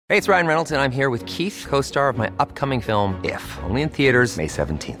Hey, it's Ryan Reynolds, and I'm here with Keith, co-star of my upcoming film, If, only in theaters May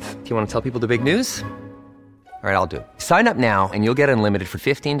 17th. Do you want to tell people the big news? All right, I'll do it. Sign up now and you'll get unlimited for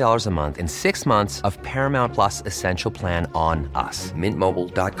 $15 a month and 6 months of Paramount Plus Essential Plan on us.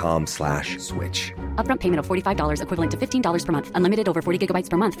 MintMobile.com/switch. Upfront payment of $45 equivalent to $15 per month. Unlimited over 40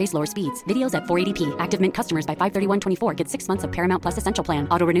 gigabytes per month. Face lower speeds. Videos at 480p. Active Mint customers by 531.24 get 6 months of Paramount Plus Essential Plan.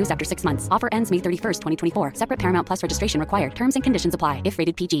 Auto renews after 6 months. Offer ends May 31st, 2024. Separate Paramount Plus registration required. Terms and conditions apply if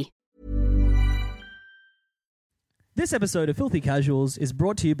rated PG. This episode of Filthy Casuals is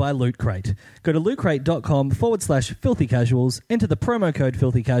brought to you by Loot Crate. Go to lootcrate.com/Filthy Casuals, enter the promo code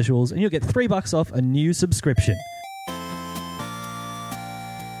Filthy Casuals, and you'll get $3 off a new subscription.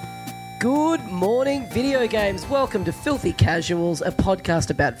 Good morning, video games. Welcome to Filthy Casuals, a podcast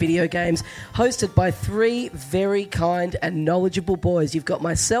about video games, hosted by three very kind and knowledgeable boys. You've got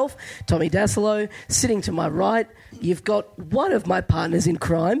myself, Tommy Dasilo, sitting to my right. You've got one of my partners in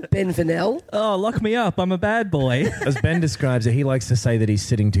crime, Ben Vanel. Oh, lock me up. I'm a bad boy. As Ben describes it, he likes to say that he's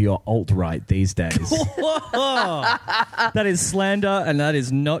sitting to your alt-right these days. That is slander, and that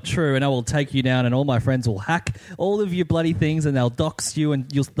is not true, and I will take you down, and all my friends will hack all of your bloody things, and they'll dox you, and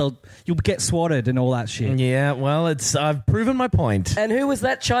you'll get swatted and all that shit. Yeah, well, I've proven my point. And who was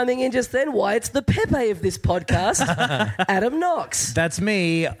that chiming in just then? Why, it's the Pepe of this podcast, Adam Knox. That's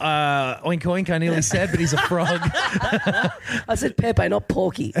me. Oink oink, I nearly said, but he's a frog. I said Pepe, not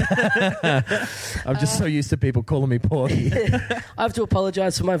Porky. I'm just so used to people calling me Porky. I have to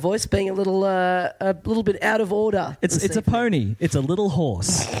apologise for my voice being a little bit out of order. It's a pony. It's a little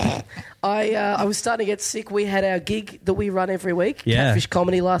horse. I was starting to get sick. We had our gig that we run every week, Yeah. Catfish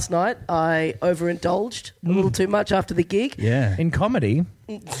Comedy, last night. I overindulged a little too much after the gig. Yeah. In comedy,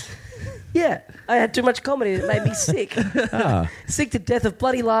 Yeah, I had too much comedy. It made me sick. Sick to death of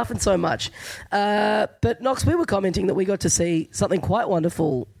bloody laughing so much. But Knox, we were commenting that we got to see something quite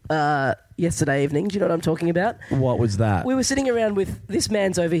wonderful yesterday evening. Do you know what I'm talking about? what was that? We were sitting around with this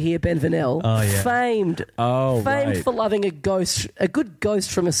man's over here, Ben Vanel, Oh, yeah. famed right. for loving a good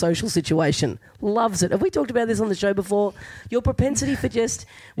ghost from a social situation. Loves it. Have we talked about this on the show before? Your propensity for just,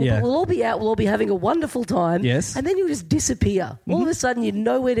 Yeah. we'll all be out, we'll all be having a wonderful time, Yes. and then you'll just disappear. All of a sudden, you're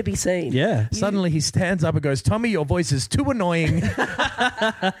nowhere to be seen. Yeah. Suddenly he stands up and goes, Tommy, your voice is too annoying.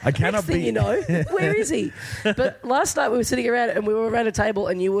 I cannot Next thing be... you know, where is he? But last night we were sitting around and we were around a table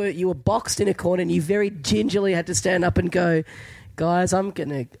and you were boxed in a corner and you very gingerly had to stand up and go, guys, I'm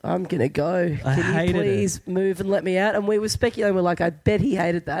gonna go. I Can you hated please move and let me out? And we were speculating. We're like, I bet he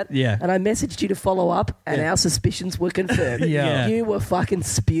hated that. Yeah. And I messaged you to follow up, and our suspicions were confirmed. Yeah. You were fucking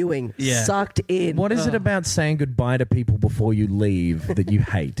spewing, Yeah. sucked in. What is it about saying goodbye to people before you leave that you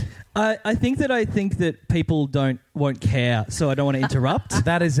hate? I think that people won't care, so I don't want to interrupt.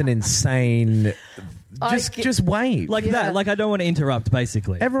 That is an insane... Just wait. Like Yeah. that. Like, I don't want to interrupt,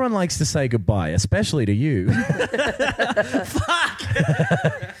 basically. Everyone likes to say goodbye, especially to you.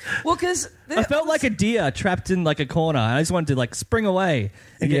 Well, because I felt like a deer trapped in like a corner. I just wanted to like spring away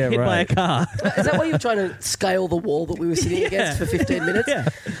and get Yeah, hit by a right. car. Is that why you were trying to scale the wall that we were sitting against for 15 minutes?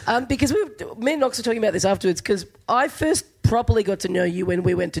 Yeah. Because me and Knox were talking about this afterwards, because I first properly got to know you when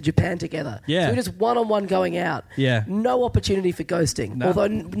we went to Japan together. Yeah. So we were just one-on-one going out. Yeah. No opportunity for ghosting. No. Although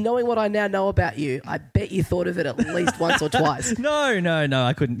knowing what I now know about you, I bet you thought of it at least once or twice. No,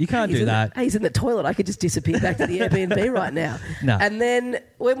 I couldn't. You can't do that. Hey, he's in the toilet. I could just disappear back to the Airbnb right now. No. And then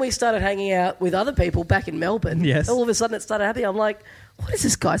when we started hanging out with other people back in Melbourne, Yes. all of a sudden it started happening. I'm like, what is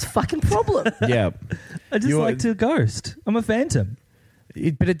this guy's fucking problem? Yeah. I just like to ghost. I'm a phantom.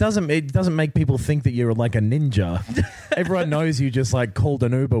 But it doesn't make people think that you're like a ninja. Everyone knows you just like called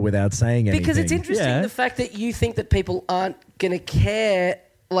an Uber without saying anything. Because it's interesting, Yeah. the fact that you think that people aren't going to care.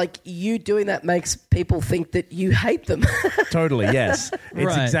 Like, you doing that makes people think that you hate them. Totally, yes.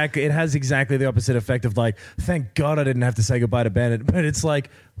 It's Right. it has exactly the opposite effect of like, thank God I didn't have to say goodbye to Ben. But it's like,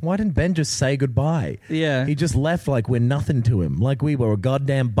 why didn't Ben just say goodbye? Yeah. He just left like we're nothing to him. Like we were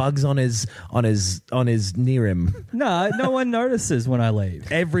goddamn bugs on his near him. No one notices when I leave.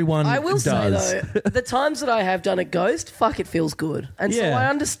 Everyone I will does. say, though, the times that I have done a ghost, fuck, it feels good. And so Yeah. I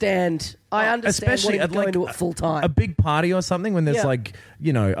understand Especially wanting at to go like into it full time. a big party or something when there's Yeah. like,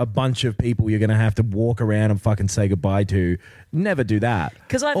 you know, a bunch of people you're going to have to walk around and fucking say goodbye to. Never do that.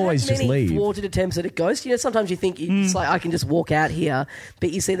 Because I've always had just many leave. thwarted attempts at a ghost. You know, sometimes you think it's like, I can just walk out here,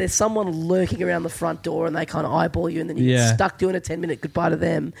 but you see there's someone lurking around the front door and they kind of eyeball you, and then you Yeah. get stuck doing a 10-minute goodbye to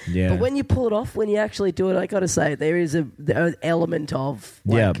them. Yeah. But when you pull it off, when you actually do it, I got to say, there is an element of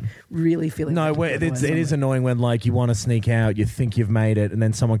like, Yeah. really feeling No, like where you've it gone away is somewhere. annoying when like you want to sneak out, you think you've made it, and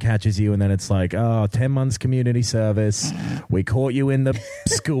then someone catches you, and then it's like, oh, 10 months community service. We caught you in the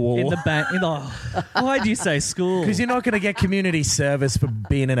school. In the bank. Why do you say school? Because you're not going to get community service for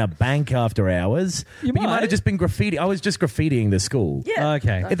being in a bank after hours. You But you might. might have just been graffiti. I was just graffitiing the school. Yeah.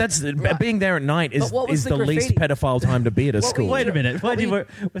 Okay. That's being there at night is But what was is the the least graffiti? pedophile time to be at a What were school. you Wait a minute. Why do you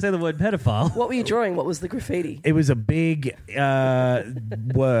say the word pedophile? What were you drawing? What was the graffiti? It was a big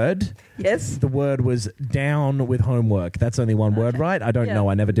word. Yes. The word was down with homework. That's only one word, right? I don't Yeah. know.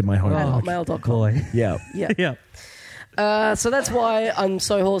 I never did my homework. Hotmail.com. Boy. Yeah. Yeah. Yeah. So that's why I'm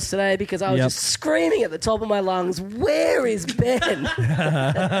so hoarse today, because I was Yep. just screaming at the top of my lungs, where is Ben?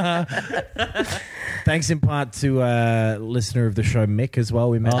 Thanks in part to listener of the show, Mick, as well.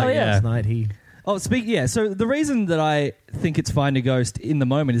 We met Oh, him yeah. last night. He Oh, so the reason that I think it's fine to ghost in the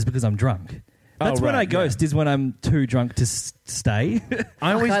moment is because I'm drunk. That's when right, I ghost, is when I'm too drunk to stay.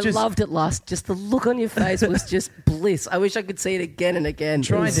 I always I just loved it last. Just the look on your face was just bliss. I wish I could see it again and again.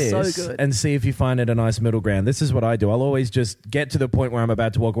 try it was this so good. and see if you find it a nice middle ground. This is what I do. I'll always just get to the point where I'm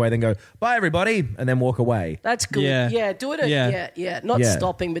about to walk away, then go, bye, everybody, and then walk away. That's good. Yeah. Yeah, do it. Yeah. Not Yeah.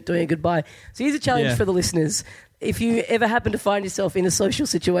 stopping, but doing a goodbye. So here's a challenge Yeah. for the listeners. If you ever happen to find yourself in a social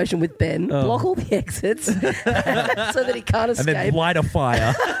situation with Ben, block all the exits so that he can't And escape. then light a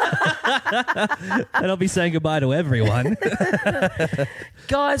fire. And I'll be saying goodbye to everyone.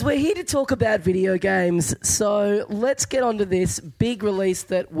 Guys, we're here to talk about video games. So let's get on to this big release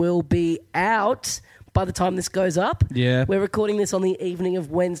that will be out by the time this goes up. Yeah. We're recording this on the evening of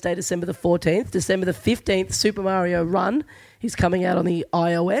Wednesday, December the 14th. December the 15th, Super Mario Run is coming out on the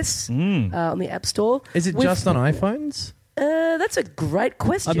iOS, on the App Store. Is it With- just on iPhones? That's a great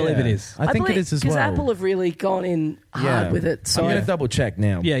question. I believe it is. I think it is as well. Because Apple have really gone in hard with it. So I'm going to double check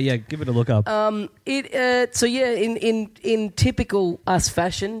now. Yeah, give it a look up. in typical us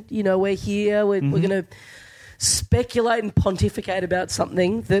fashion, we're here. We're going to speculate and pontificate about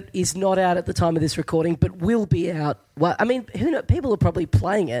something that is not out at the time of this recording, but will be out. Well, I mean, who knows? People are probably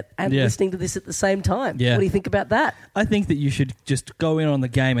playing it and Yeah. listening to this at the same time. Yeah. What do you think about that? I think that you should just go in on the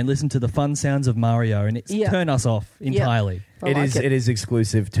game and listen to the fun sounds of Mario and turn us off entirely. I like It is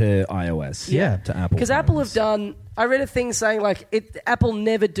exclusive to iOS. Yeah. To Apple. Because Apple phones. have done. I read a thing saying Apple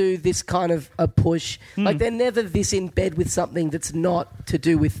never do this kind of a push. Like they're never this in bed with something that's not to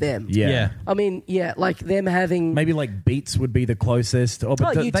do with them. Yeah. I mean, like them having. Maybe like Beats would be the closest. Oh,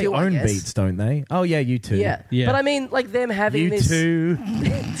 but Oh, they U2, I own guess. Beats, don't they? Oh, yeah, U2. Yeah. Yeah. But I mean, like them having this.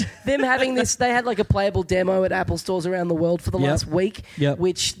 U2. Them having this, they had like a playable demo at Apple stores around the world for the Yep. last week, Yep.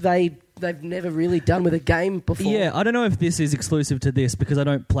 which they've never really done with a game before. Yeah, I don't know if this is exclusive to this because I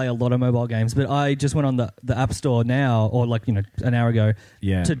don't play a lot of mobile games, but I just went on the App Store now, or an hour ago,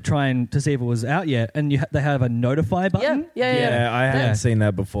 Yeah. to try to see if it was out yet, and they have a notify button. Yeah. Yeah, I hadn't Yeah. seen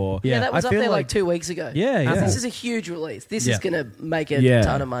that before. Yeah, that was I up feel there like 2 weeks ago. Yeah, yeah. This is a huge release. This Yeah. is going to make a Yeah.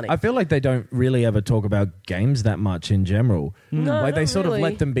 ton of money. I feel like they don't really ever talk about games that much in general. No, like they not sort really. of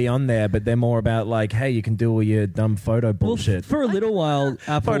let them be on there, but they're more about like, hey, you can do all your dumb photo Well, bullshit. for a little while,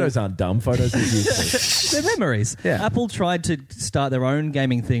 Apple Photos aren't dumb. Photos are useful. they're memories. Yeah. Apple tried to start their own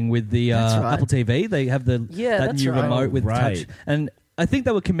gaming thing with the That's right. Apple TV. They have that that's new right. remote with Right. touch, and I think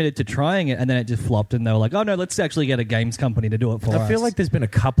they were committed to trying it, and then it just flopped, and they were like, "Oh no, let's actually get a games company to do it for us." I feel like there's been a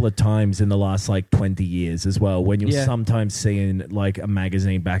couple of times in the last like 20 years as well when you'll Yeah. sometimes see in like a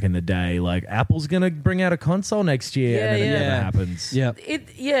magazine back in the day, like Apple's going to bring out a console next year, Yeah, and then it yeah. never happens.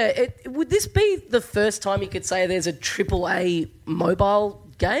 yeah. Would this be the first time you could say there's a AAA mobile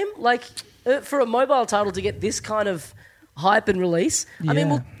game? Like, for a mobile title to get this kind of hype and release. I mean, Yeah.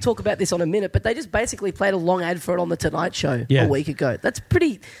 we'll talk about this on a minute, but they just basically played a long ad for it on the Tonight Show Yeah. a week ago.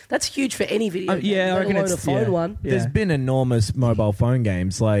 That's huge for any video game, yeah, I let reckon alone a it's- phone yeah. one. Yeah. There's been enormous mobile phone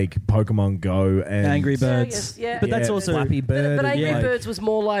games like Pokemon Go and Angry Yeah, Birds. yeah. But that's Yeah, also Flappy Bird. But Angry and, Birds was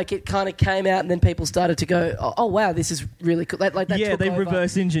more like it kind of came out and then people started to go, oh wow, this is really cool. Like that yeah, took they over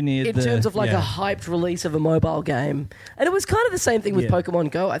reverse engineered in terms of like yeah. a hyped release of a mobile game. And it was kind of the same thing with Yeah.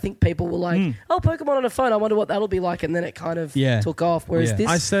 Pokemon Go. I think people were like, oh, Pokemon on a phone, I wonder what that'll be like. And then it kind of Yeah. took off. Whereas Yeah. this...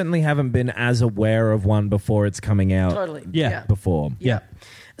 I certainly haven't been as aware of one before it's coming out. Totally. Yeah. Before. Yeah.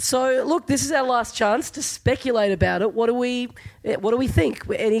 So look, this is our last chance to speculate about it. What do we think?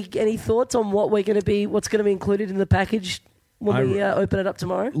 Any thoughts on what's going to be included in the package when we open it up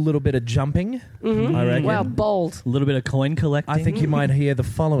tomorrow? A little bit of jumping, I reckon. Wow, bold. A little bit of coin collecting. I think you might hear the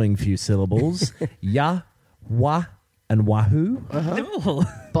following few syllables: ya, wa, and wahoo.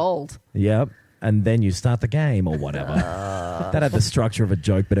 Bold. Yep. And then you start the game or whatever. That had the structure of a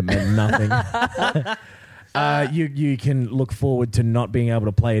joke, but it meant nothing. You can look forward to not being able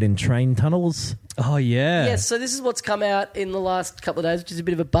to play it in train tunnels. Oh yeah. Yes, so this is what's come out in the last couple of days, which is a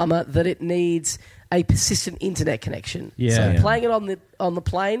bit of a bummer, that it needs a persistent internet connection. Yeah. So Yeah. playing it on the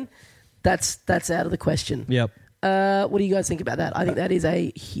plane, that's out of the question. Yep. What do you guys think about that? I think that is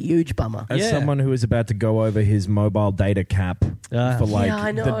a huge bummer. As Yeah. someone who is about to go over his mobile data cap for like Yeah,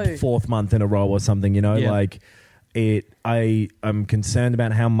 I know. the 4th month in a row or something, Yeah. like I am concerned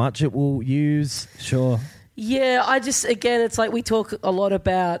about how much it will use. Sure. Yeah, again, it's like we talk a lot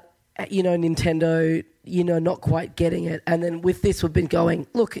about, Nintendo, not quite getting it. And then with this, we've been going,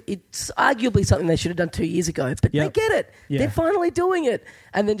 look, it's arguably something they should have done 2 years ago, but Yep. they get it. Yeah. They're finally doing it.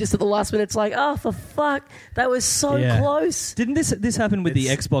 And then just at the last minute, it's like, oh, for fuck, that was so Yeah. close. Didn't this happen with the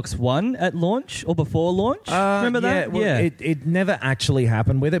Xbox One at launch or before launch? Remember that? Well, it never actually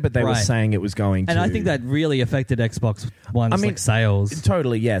happened with it, but they were Right. saying it was going to. And I think that really affected Xbox One's sales.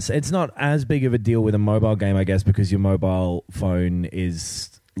 Totally, yes. It's not as big of a deal with a mobile game, I guess, because your mobile phone is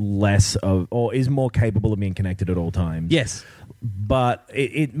less of, or is more capable of being connected at all times. Yes. But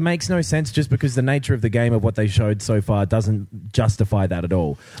it makes no sense just because the nature of the game of what they showed so far doesn't justify that at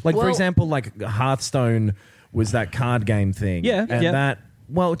all. Like, for Well- example, like Hearthstone was that card game thing. Yeah, And yeah. that,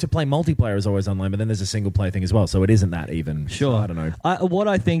 well, to play multiplayer is always online, but then there's a single player thing as well, so it isn't that even. Sure. So I don't know.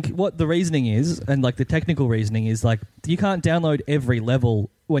 What the reasoning is, and like the technical reasoning is, like you can't download every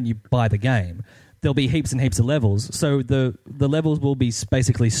level when you buy the game. There'll be heaps and heaps of levels, so the levels will be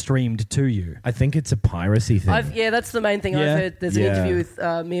basically streamed to you. I think it's a piracy thing. That's the main thing I've Yeah. heard. There's an Yeah. interview with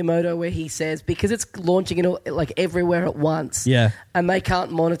Miyamoto where he says, because it's launching like everywhere at once, Yeah. and they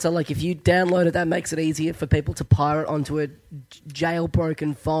can't monitor, like if you download it, that makes it easier for people to pirate onto a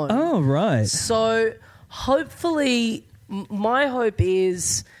jailbroken phone. Oh, right. So hopefully, my hope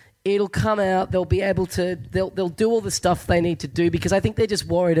is it'll come out. They'll be able to. They'll do all the stuff they need to do, because I think they're just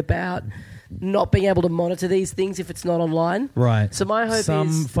worried about not being able to monitor these things if it's not online. Right. So my hope Some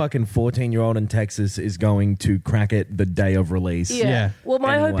is. fucking 14-year-old in Texas is going to crack it the day of release. Yeah. Well,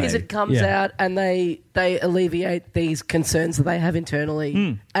 my hope is Anyway. it comes Yeah. out and they alleviate these concerns that they have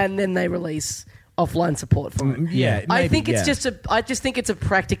internally, and then they release offline support for it. Yeah, I maybe, think it's yeah. I just think it's a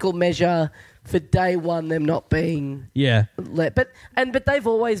practical measure for day one, them not being Yeah. let. But they've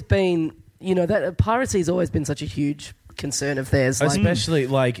always been, that piracy's always been such a huge concern of theirs. Like, Especially,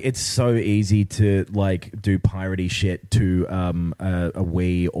 like, it's so easy to, like, do piratey shit to a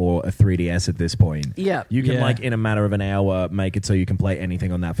Wii or a 3DS at this point. Yeah. You can, Yeah. like, in a matter of an hour, make it so you can play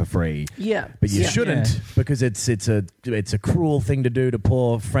anything on that for free. yeah, But you yeah. shouldn't, Yeah. because it's a cruel thing to do to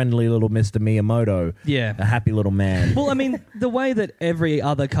poor, friendly little Mr. Miyamoto. Yeah. A happy little man. Well, I mean, the way that every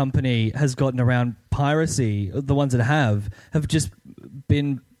other company has gotten around piracy, the ones that have just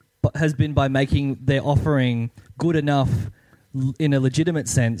been by making their offering good enough in a legitimate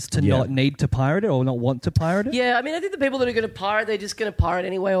sense to Yeah. not need to pirate it or not want to pirate it. Yeah, I mean, I think the people that are going to pirate, they're just going to pirate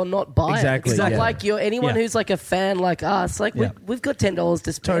anyway or not buy Exactly, it. It's not yeah. like anyone Yeah. who's like a fan like us. Like Yeah. we've got $10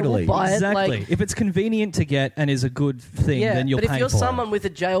 to spend. Totally. We'll buy Exactly. it. Like, If it's convenient to get and is a good thing, yeah, then you'll but pay if you're for someone with a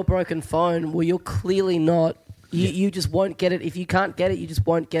jailbroken phone, well, you're clearly not. You just won't get it. If you can't get it, you just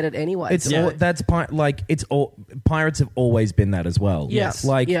won't get it anyway. It's So- all, that's like it's all pirates have always been that as well. Yes.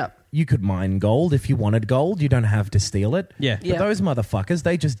 like Yeah. you could mine gold if you wanted gold. You don't have to steal it. Yeah. but Yeah. those motherfuckers,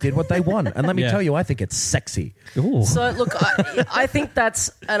 they just did what they want. And let me Yeah. tell you, I think it's sexy. it. Ooh. So look, I think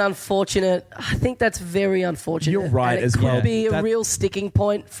that's an unfortunate. I think that's very unfortunate. You're right and it as could well. be a That- real sticking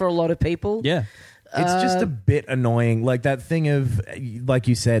point for a lot of people. yeah. It's just a bit annoying, like that thing of, like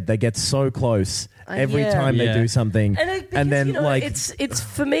you said, they get so close every yeah. time Yeah. they do something, And then like it's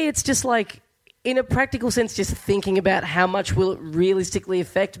for me, it's just like, in a practical sense, just thinking about how much will it realistically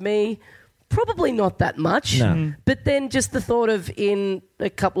affect me. Probably not that much. No. But then just the thought of in a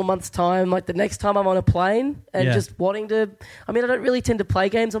couple of months' time, like the next time I'm on a plane and Yeah. just wanting to... I mean, I don't really tend to play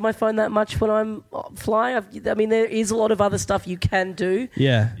games on my phone that much when I'm flying. I mean, there is a lot of other stuff you can do.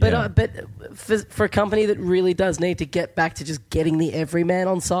 Yeah. But Yeah. but for a company that really does need to get back to just getting the everyman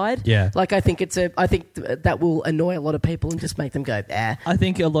on side, Yeah. like I think that will annoy a lot of people and just make them go, ah. I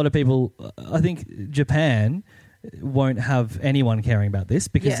think a lot of people, I think Japan won't have anyone caring about this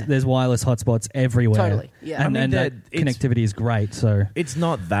because Yeah. there's wireless hotspots everywhere. Totally, yeah. And, I mean, and that it's- connectivity is great. So it's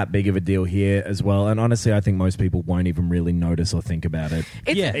not that big of a deal here as well. And honestly, I think most people won't even really notice or think about it.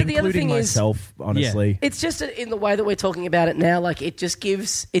 Yeah. But the other including thing is, myself, honestly. it's just in the way that we're talking about it now. Like it just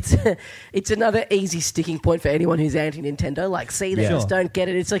gives it's another easy sticking point for anyone who's anti-Nintendo. Like, see, they Yeah. just don't get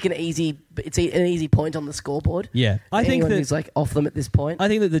it. It's like an easy point on the scoreboard. yeah, I For think anyone that who's like off them at this point. I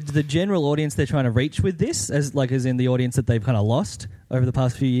think that the general audience they're trying to reach with this, as in the audience that they've kind of lost over the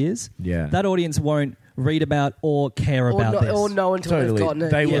past few years, Yeah. that audience won't read about or care about this. or know until they've Totally. gotten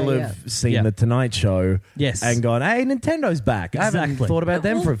it. They Yeah, will yeah. have seen Yeah. The Tonight Show Yes. and gone, hey, Nintendo's back. I haven't Exactly. thought about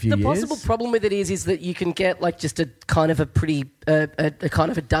them Well, for a few the years. possible problem with it is that you can get like just a kind of a pretty a kind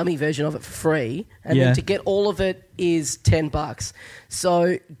of a dummy version of it for free, and Yeah. then to get all of it is $10.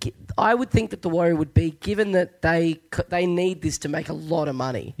 So I would think that the worry would be, given that they need this to make a lot of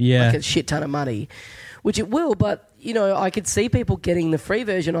money, Yeah. like a shit ton of money, which it will, but I could see people getting the free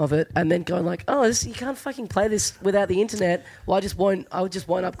version of it and then going like, "Oh, you can't fucking play this without the internet." Well, I just won't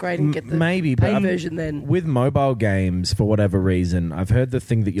upgrade and get the Maybe, paid but version then. with mobile games, for whatever reason, I've heard the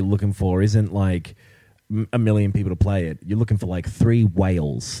thing that you're looking for isn't like a million people to play it. You're looking for like 3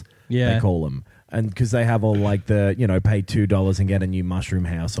 whales, Yeah. they call them. And because they have all like the, pay $2 and get a new mushroom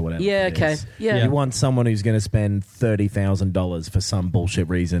house or whatever. Yeah, it okay. is. Yeah. You want someone who's going to spend $30,000 for some bullshit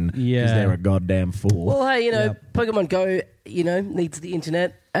reason because Yeah. they're a goddamn fool. Well, hey, Yeah. Pokemon Go, needs the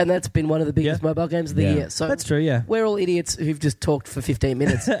internet, and that's been one of the biggest Yeah. mobile games of the Yeah. year. So That's true, yeah. We're all idiots who've just talked for 15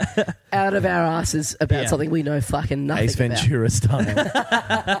 minutes out of our asses about Yeah. something we know fucking nothing Ace Ventura style.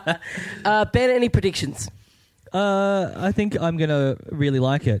 about. Ben, any predictions? I think I'm gonna really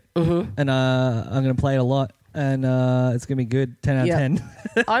like it, and I'm gonna play it a lot, and it's gonna be good. 10 out of Yeah. 10.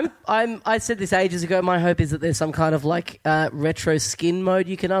 I said this ages ago. My hope is that there's some kind of like retro skin mode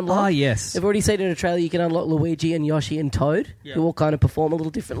you can unlock. Ah, yes. I've already seen in a trailer you can unlock Luigi and Yoshi and Toad, who all kind of perform a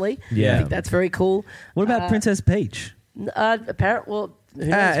little differently. Yeah. I think that's very cool. What about Princess Peach? Who knows,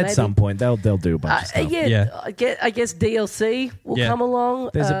 At maybe. some point, they'll do a bunch of stuff. Yeah. I guess DLC will Yeah. come along.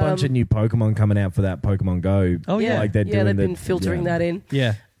 There's a bunch of new Pokemon coming out for that Pokemon Go. Oh, yeah. Like they're doing they've the- been filtering yeah. that in.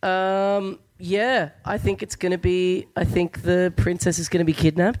 Yeah. I think it's going to be. I think the princess is going to be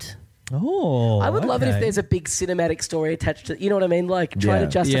kidnapped. Oh, I would love it if okay. there's a big cinematic story attached to. You know what I mean? Like trying Yeah.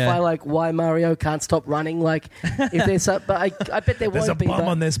 to justify Yeah. like why Mario can't stop running. Like if there's some, but I bet there There's won't a be. bomb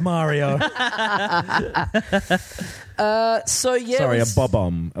on this Mario. So yeah, Sorry, we a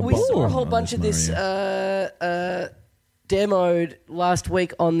bob-omb. We saw a bomb whole on bunch of this Mario. demoed last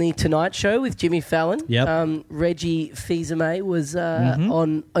week on the Tonight Show with Jimmy Fallon. Yep. Reggie Fils-Aimé was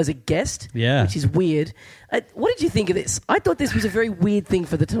on as a guest, Yeah. which is weird. What did you think of this? I thought this was a very weird thing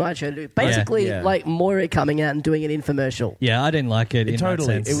for the Tonight Show to do. Basically, Yeah. like Moira coming out and doing an infomercial. Yeah, I didn't like it in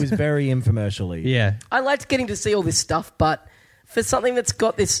Totally. that sense. It was very infomercially. Yeah. I liked getting to see all this stuff, but for something that's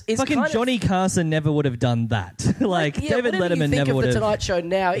got this... It's Fucking kind of- Johnny Carson never would have done that. like yeah, David whatever you Letterman think never of would the have. Tonight Show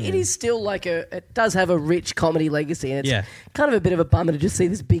now, it is still like it does have a rich comedy legacy, and it's Yeah. kind of a bit of a bummer to just see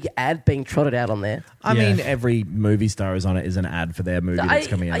this big ad being trotted out on there. I Yeah. mean, every movie star is on it is an ad for their movie that's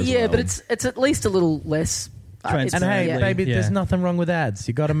coming out as yeah, well. but it's at least a little less. Transparent. And hey, Yeah. baby, Yeah. there's nothing wrong with ads.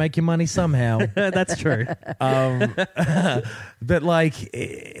 You got to make your money somehow. That's true. But like,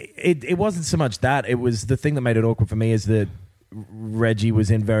 it wasn't so much that. It was the thing that made it awkward for me is that Reggie was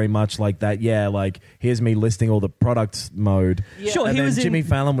in very much like that. Yeah, like here's me listing all the products mode. Yeah. Sure, and he then was in- Jimmy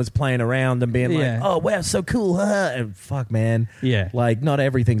Fallon was playing around and being Yeah. like, "Oh wow, so cool!" Huh? And fuck, man. Yeah. like not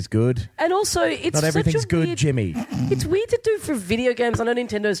everything's good. And also, it's Not everything's such a good, weird, Jimmy. It's weird to do for video games. I know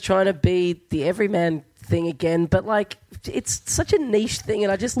Nintendo's trying to be the everyman thing again, but like it's such a niche thing,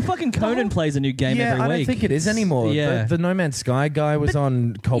 and I just Well, fucking Conan plays a new game yeah, every I week. don't think it is anymore. Yeah. The No Man's Sky guy was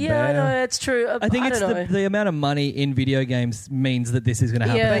on Colbert. Yeah, I know it's true. I think it's don't know. the amount of money in video games means that this is going to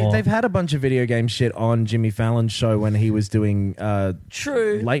happen. Yeah. more. They've had a bunch of video game shit on Jimmy Fallon's show when he was doing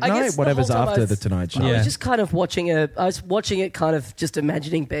True. late I night, guess the whatever's whole time after I've- the Tonight Show. I Yeah. was just kind of watching it, kind of just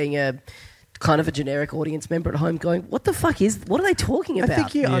imagining being a kind of a generic audience member at home going, what are they talking I about?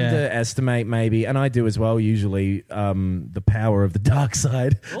 think you Yeah. underestimate maybe, and I do as well usually, the power of the dark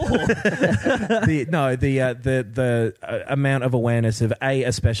side. the amount of awareness of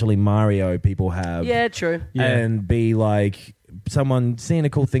especially Mario people have. Yeah, true. Yeah. And be like someone seeing a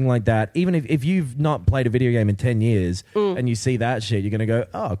cool thing like that, even if you've not played a video game in 10 years and you see that shit, you're going to go,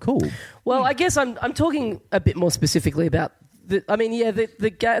 oh, cool. Well, I guess I'm talking a bit more specifically about the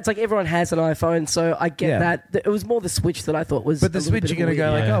it's like everyone has an iPhone, so I get Yeah. that. It was more the Switch that I thought was. But the a little Switch, bit you're going to of a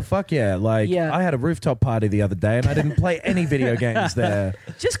go weird- like, Yeah. oh, fuck yeah. Like, Yeah. I had a rooftop party the other day and I didn't play any video games there.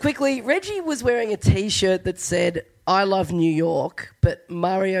 Just quickly, Reggie was wearing a T-shirt that said "I love New York," but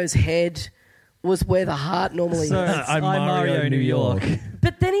Mario's head was where the heart normally So is. it's I'm Mario New York.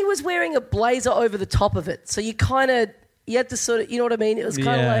 But then he was wearing a blazer over the top of it, so you had to sort of, you know what I mean? It was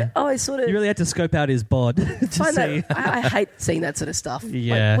kind of Yeah. like, I sort of You really had to scope out his bod to find see. that. I hate seeing that sort of stuff.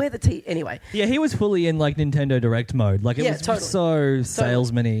 Yeah. Like, where the T anyway. Yeah, he was fully in like Nintendo Direct mode. Like it Yeah, was totally. so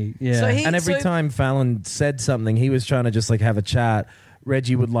salesman-y. Yeah. So he- And every So- time Fallon said something, he was trying to just like have a chat.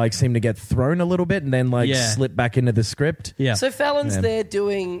 Reggie would like seem to get thrown a little bit and then like Yeah. slip back into the script. yeah. So Fallon's Yeah. there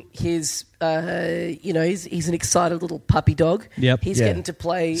doing his, he's an excited little puppy dog. Yep. He's Yeah. getting to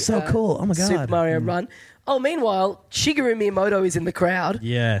play So cool. Oh my God. Super Mario Run. Oh, meanwhile, Shigeru Miyamoto is in the crowd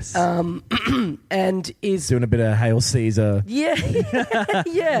yes. and is Doing a bit of Hail Caesar. yeah.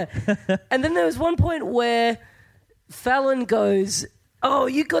 And then there was one point where Fallon goes, "Oh,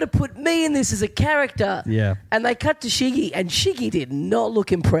 you got to put me in this as a character." Yeah. And they cut to Shiggy, and Shiggy did not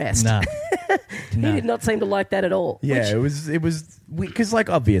look impressed. Nah. He did not seem to like that at all. Yeah, it was because like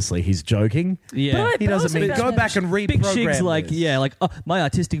obviously he's joking. Yeah. He doesn't mean also go found back and Big reprogram. Shig's like, this. yeah, like, oh, my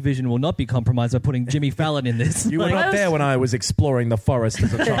artistic vision will not be compromised by putting Jimmy Fallon in this. You were Like, not there when I was exploring the forest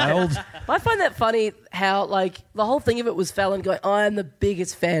as a child. I find that funny how, like, the whole thing of it was Fallon going, "I'm the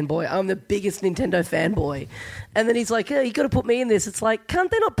biggest fanboy. I'm the biggest Nintendo fanboy." And then he's like, "Yeah, you got to put me in this." It's like, can't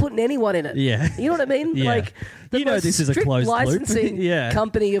they not putting anyone in it? Yeah. You know what I mean? Yeah. Like, the You know most this is a strict closed loop. licensing Yeah.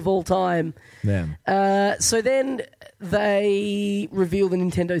 company of all time. Yeah. So then they reveal the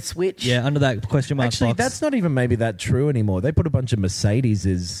Nintendo Switch. Yeah, under that question mark Actually, box. that's not even maybe that true anymore. They put a bunch of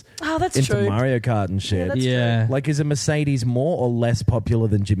Mercedeses Oh, that's into true. Mario Kart and shit. that's Yeah. Like, is a Mercedes more or less popular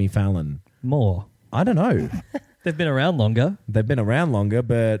than Jimmy Fallon? More. I don't know. They've been around longer. They've been around longer,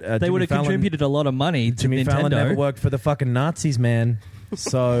 but They Jimmy would have Fallon- contributed a lot of money to Jimmy Nintendo. Fallon never worked for the fucking Nazis, man.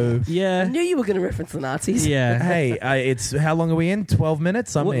 So, I Yeah. knew you were going to reference the Nazis. Yeah. hey, it's how long are we in? 12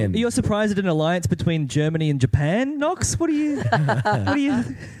 minutes. I'm What- in. You're surprised at an alliance between Germany and Japan, Knox? What are you...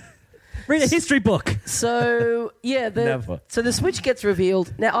 Read a history book. So yeah, Never. so the Switch gets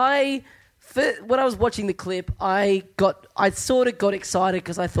revealed. Now when I was watching the clip, I sort of got excited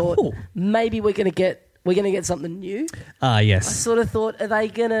because I thought Ooh. maybe we're gonna get something new. Ah, I yes. sort of thought, are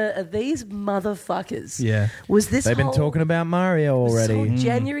these motherfuckers? Yeah. Was this They've been whole- talking about Mario this already. whole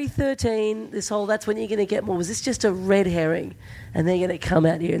January 13, that's when you're going to get more. Was this just a red herring? And they're going to come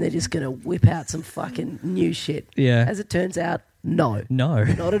out here and they're just going to whip out some fucking new shit. Yeah. As it turns out, no. No.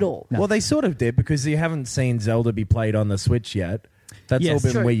 Not at all. Well, they sort of did because you haven't seen Zelda be played on the Switch yet. That's Yes.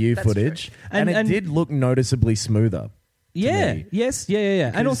 all been True. Wii U That's footage. true. And it And- did look noticeably smoother. Yeah. me. Yes.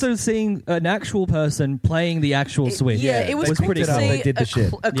 Yeah. And also seeing an actual person playing the actual Switch. Yeah, it was they cool picked to it up, see they did the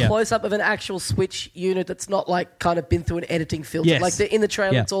shit. a Yeah. close-up of an actual Switch unit that's not like kind of been through an editing filter. Yes. Like in the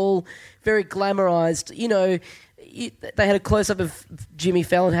trailer, Yeah. it's all very glamorized. You know, they had a close-up of Jimmy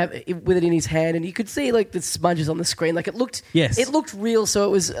Fallon with it in his hand, and you could see like the smudges on the screen. Like it looked real, so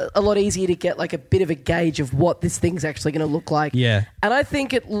it was a lot easier to get like a bit of a gauge of what this thing's actually going to look like. Yeah. And I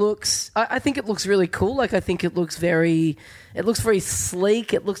think it looks really cool. Like I think it looks very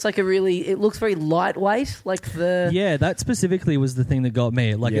sleek. It looks very lightweight. Like Yeah, that specifically was the thing that got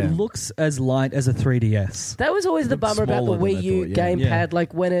me. Like, Yeah. it looks as light as a 3DS. that was always the Looked bummer about the smaller than Wii I U thought, yeah. gamepad. Yeah.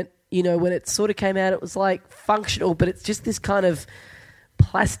 Like when it sort of came out, it was like functional, but it's just this kind of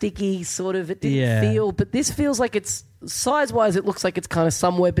plasticky sort of. It didn't Yeah. feel, but this feels like it's size-wise. It looks like it's kind of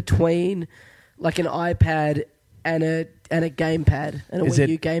somewhere between like an iPad and a gamepad and a Is Wii it-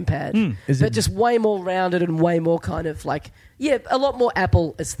 U gamepad, Is but it- just way more rounded and way more kind of like a lot more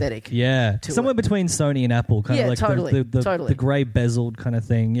Apple aesthetic. Yeah. To Somewhere it. between Sony and Apple. Kind Yeah, of like totally, the totally. grey bezeled kind of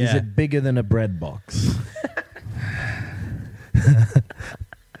thing. Yeah. Is it bigger than a bread box?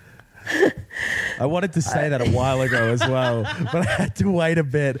 I wanted to say that a while ago as well, but I had to wait a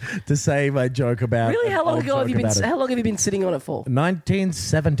bit to say my joke about. Really, how long old ago have you joke been? about it. How long have you been sitting on it for?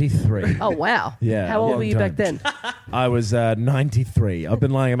 1973. Oh wow! Yeah, How a old long were you back time. then? I was 93. I've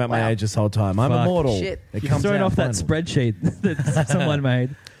been lying about my Wow. age this whole time. I'm Fuck. immortal. Shit. It You've comes thrown out off that finally. spreadsheet that someone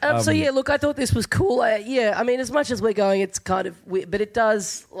made. So yeah, look, I thought this was cool. I mean, as much as we're going, it's kind of weird, but it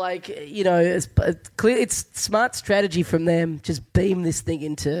does it's clear. It's smart strategy from them. Just beam this thing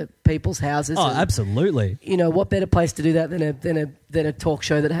into people's houses. Oh, and, absolutely. What better place to do that than a talk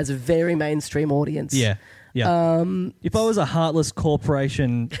show that has a very mainstream audience? Yeah. Yeah. If I was a heartless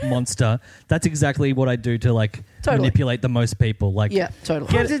corporation monster, that's exactly what I'd do to Totally. manipulate the most people. Like, Yeah,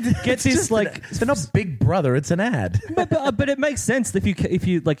 totally. get It's this just like. they're not Big Brother. It's an ad. but it makes sense if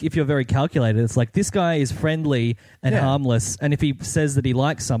you're very calculated. It's like this guy is friendly and Yeah. harmless, and if he says that he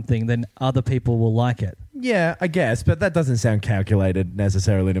likes something, then other people will like it. Yeah, I guess, but that doesn't sound calculated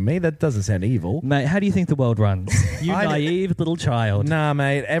necessarily to me. That doesn't sound evil. Mate, how do you think the world runs? You I- naive little child. Nah,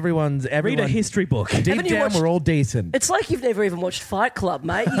 mate. Everyone. Read a history book. Deep Haven't you down, watched- we're all decent. It's like you've never even watched Fight Club,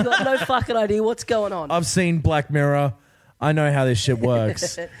 mate. You got no fucking idea what's going on. I've seen Black Mirror. I know how this shit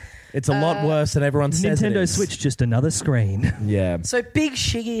works. It's a lot worse than everyone says it Nintendo is. Switch, just another screen. Yeah. So Big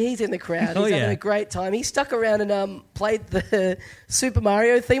Shiggy, he's in the crowd. Oh, He's yeah. having a great time. He stuck around and played the Super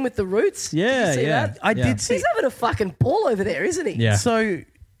Mario theme with the Roots. Yeah, Did you see yeah. that? I Yeah. did see. He's having a fucking ball over there, isn't he? Yeah. So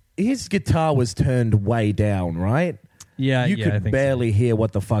his guitar was turned way down, right? Yeah, You yeah, I could think barely hear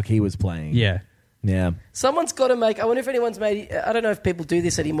what the fuck he was playing. so. Yeah. Yeah. Someone's got to make. I wonder if anyone's made. I don't know if people do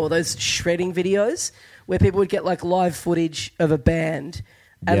this anymore. Those shredding videos where people would get like live footage of a band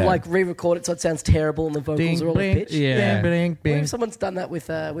and Yeah. like re-record it so it sounds terrible and the vocals Ding, are all bling, pitched. Yeah. Bing, bing, What bing. if someone's done that with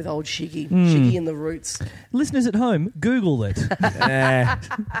old Shiggy? Shiggy and the Roots. Listeners at home, Google it.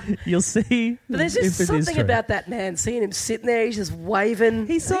 You'll see. But there's if just it is something true. about that man. Seeing him sitting there, he's just waving.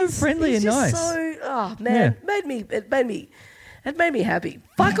 He's so friendly he's and just nice. So, oh man, it made me happy.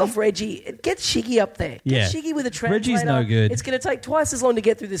 Fuck off, Reggie. Get Shiggy up there. Get Yeah. Shiggy with a translator. Reggie's no good. It's going to take twice as long to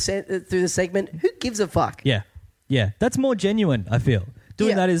get through the segment. Who gives a fuck? Yeah, yeah, that's more genuine. I feel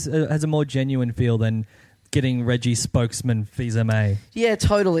doing Yeah. that has a more genuine feel than getting Reggie spokesman Visa May. Yeah,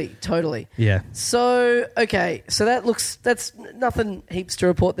 totally. Yeah, So, okay, so that's nothing heaps to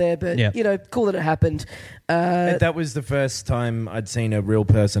report there, but, Yeah. cool that it happened. That was the first time I'd seen a real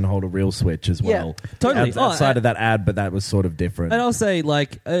person hold a real Switch as Yeah. well. Totally. Outside Oh, of that ad, but that was sort of different. and I'll say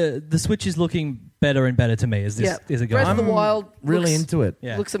the Switch is looking better and better to me as this is a Breath going. of the Wild really looks, into it.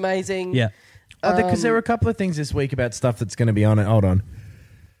 Yeah. looks amazing. Yeah, Because there were a couple of things this week about stuff that's going to be on it. Hold on.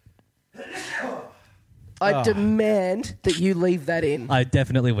 I demand that you leave that in. I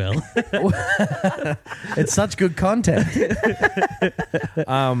definitely will. It's such good content.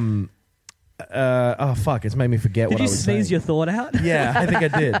 Oh fuck! It's made me forget Did what you I was sneeze saying. your thought out? Yeah, I think I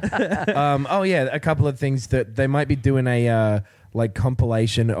did. Oh yeah, a couple of things that they might be doing a like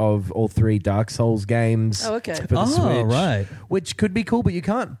compilation of all 3 Dark Souls games. Oh, okay. For the Oh, Switch, right. Which could be cool, but you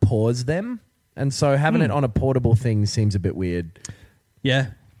can't pause them, and so having it on a portable thing seems a bit weird. Yeah.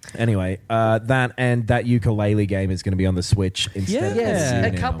 Anyway, that ukulele game is going to be on the Switch instead. Yeah. of Yes, the Wii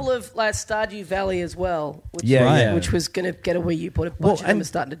a now. couple of like Stardew Valley as well, which, Yeah, Right. yeah. which was going to get a Wii U port. A bunch Well, of them and are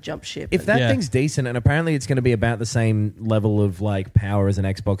starting to jump ship. If that Yeah. thing's decent, and apparently it's going to be about the same level of like power as an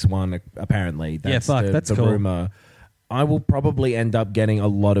Xbox One, apparently. That's that's the cool. rumor. I will probably end up getting a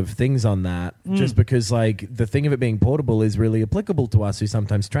lot of things on that just because like the thing of it being portable is really applicable to us who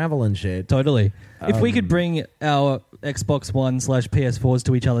sometimes travel and shit. Totally. If we could bring our Xbox One / PS4s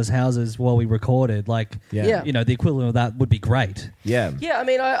to each other's houses while we recorded, Yeah. the equivalent of that would be great. Yeah. Yeah, I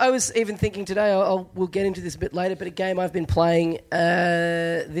mean, I was even thinking today, we'll get into this a bit later, but a game I've been playing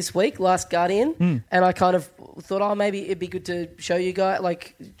this week, Last Guardian, and I kind of thought, maybe it'd be good to show you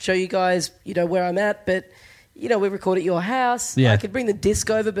guys, where I'm at, but, we record at your house. Yeah. I could bring the disc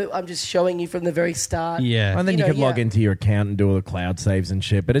over, but I'm just showing you from the very start. Yeah. And then you could log into your account and do all the cloud saves and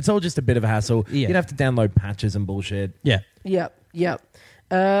shit, but it's all just a bit of a hassle. Yeah. You'd have to download patches and bullshit. Yeah. Yep.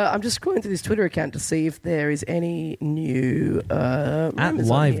 I'm just scrolling through this Twitter account to see if there is any new At rumors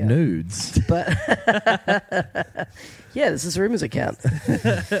on Live here. Nudes. But yeah, this is a rumors account.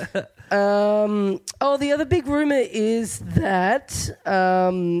 The other big rumor is that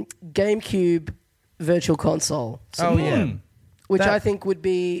GameCube Virtual Console. Oh, yeah. Which That- I think would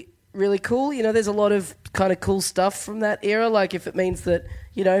be really cool. There's a lot of kind of cool stuff from that era. Like if it means that,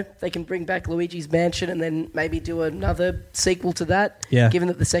 they can bring back Luigi's Mansion and then maybe do another sequel to that. Yeah. Given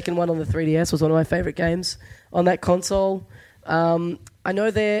that the second one on the 3DS was one of my favorite games on that console. I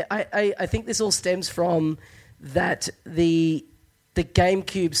know I think this all stems from that the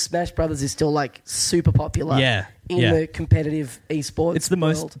GameCube Smash Brothers is still like super popular in the competitive esports. It's the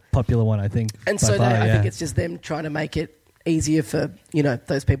world. most popular one, I think. And by so far, I think it's just them trying to make it easier for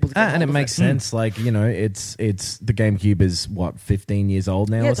those people to get And hold it of makes sense. Like it's the GameCube is 15 years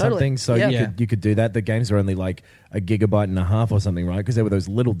old now Yeah, or something. totally. So Yeah. you could do that. The games are only like 1.5 gigabytes or something, right? Because they were those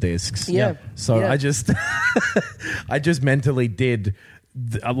little discs. Yeah. So Yeah. I just I just mentally did.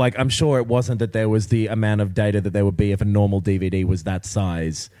 Like I'm sure it wasn't that there was the amount of data that there would be if a normal DVD was that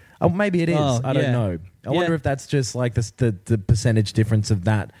size. Oh, maybe it is. Oh, I don't yeah. know. I Yeah. wonder if that's just like the percentage difference of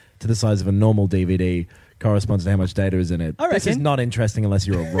that to the size of a normal DVD corresponds to how much data is in it. I This is reckon. not interesting unless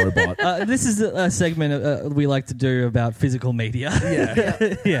you're a robot. This is a segment we like to do about physical media.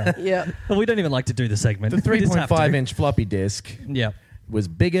 Yeah. yeah. Yeah. Well, we don't even like to do the segment. The We just have to. 3.5-inch floppy disk Yeah. was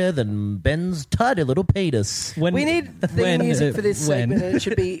bigger than Ben's tiny little penis. When, We need theme music for this when- segment, and it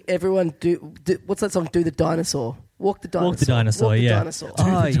should be everyone do what's that song? Do the dinosaur. Walk the dinosaur. Walk the dinosaur, Walk the yeah. dinosaur.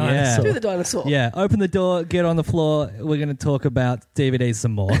 Oh, yeah. dinosaur. Do the dinosaur. Yeah, open the door, get on the floor. We're going to talk about DVDs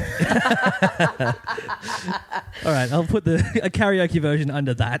some more. All right, I'll put a karaoke version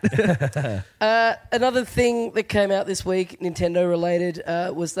under that. Another thing that came out this week, Nintendo related,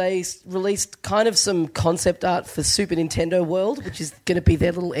 was they released kind of some concept art for Super Nintendo World, which is going to be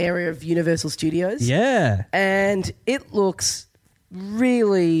their little area of Universal Studios. Yeah. And it looks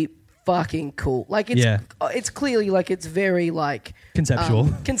really fucking cool. Like it's clearly like it's very like Conceptual.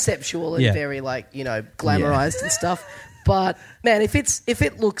 conceptual and Yeah. very like glamorized and stuff. But man, if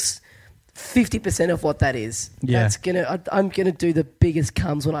it looks 50% of what that is, Yeah. I'm gonna do the biggest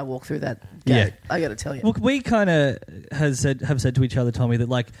cums when I walk through that gate. Yeah. I got to tell you. Look, we kind of have said to each other, Tommy, that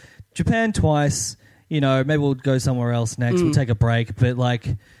like Japan twice, maybe we'll go somewhere else next. We'll take a break, but like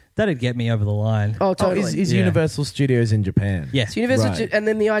that'd get me over the line. Oh, totally. Is Yeah. Universal Studios in Japan? Yes. So Universal, Right. and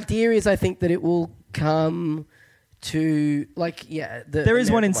then the idea is, I think that it will come to There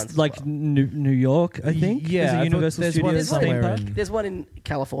is one in American ones as like well. New York, I think. Yeah, There's I a thought Universal there's one Studios somewhere theme park. in- There's one in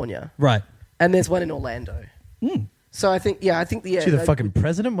California, Right. and there's one in Orlando. So I think Gee, the fucking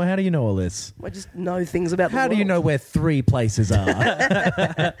president? Well, how do you know all this? I just know things about. How the do you world. know where 3 places are?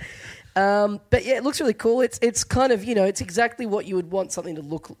 But yeah, it looks really cool. It's kind of, it's exactly what you would want something to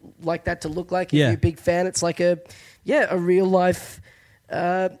look like that to look like. If Yeah. you're a big fan, it's like a real life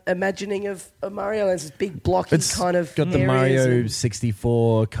imagining of Mario Land. This big blocky It's kind of got the areas Mario and-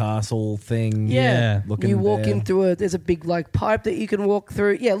 64 castle thing. Yeah. looking you walk there. in through there's a big like pipe that you can walk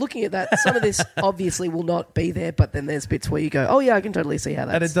through. Yeah, looking at that, some of this obviously will not be there, but then there's bits where you go, oh yeah, I can totally see how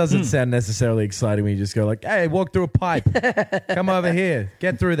And that's. it doesn't sound necessarily exciting when you just go like, hey, walk through a pipe. Come over here.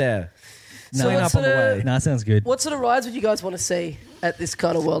 Get through there. So Clean what up on the sort of- way. Nah, sounds good. What sort of rides would you guys want to see at this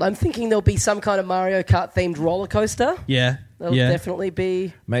kind of world? I'm thinking there'll be some kind of Mario Kart themed roller coaster. Yeah. That'll yeah. definitely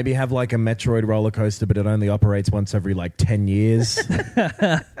be. Maybe have like a Metroid roller coaster, but it only operates once every like 10 years.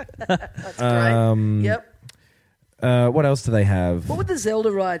 That's great. Yep. What else do they have? What would the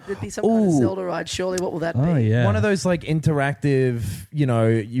Zelda ride? There'd be some kind of Ooh. Zelda ride. Surely, what will that be? Oh yeah. One of those like interactive,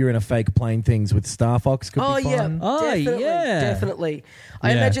 you're in a fake plane things with Star Fox could Oh be yeah, fun. Oh, definitely, yeah. definitely. I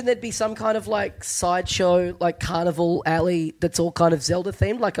Yeah. imagine there'd be some kind of like sideshow, like carnival alley that's all kind of Zelda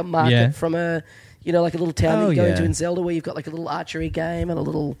themed, like a market Yeah. from a, like a little town that Oh, you go yeah. into in Zelda, where you've got like a little archery game and a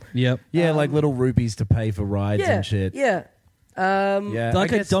little Yep. Yeah, like little rupees to pay for rides and shit. yeah. Yeah,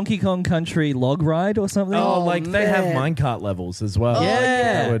 Like I a guess- Donkey Kong Country log ride or something. Oh, like they have man. minecart levels as well. Oh, Yeah.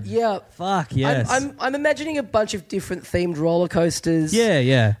 yeah, Would- yeah. Fuck yes. I'm imagining a bunch of different themed roller coasters. yeah,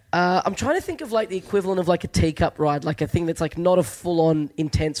 yeah. I'm trying to think of like the equivalent of like a teacup ride, like a thing that's like not a full-on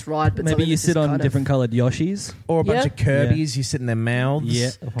intense ride, but Maybe something you that's sit just on kind of- different coloured Yoshis. Or a bunch Yeah. of Kirby's, you sit in their mouths. Yeah.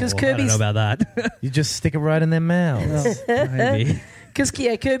 'Cause I don't Kirby's- know about that. You just stick it right in their mouths. Maybe. Because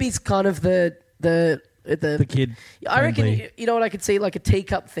Kirby's kind of the The kid. I reckon friendly. you know what I could see, like a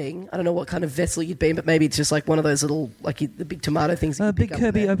teacup thing. I don't know what kind of vessel you'd be in, but maybe it's just like one of those little the big tomato things. That you Big pick up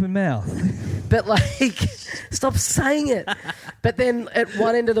Kirby there. open mouth. But like, stop saying it. But then at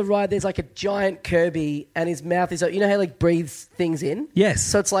one end of the ride, there's like a giant Kirby, and his mouth is, how he like breathes things in. Yes.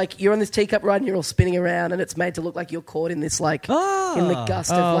 So it's like you're on this teacup ride and you're all spinning around, and it's made to look like you're caught in this like in the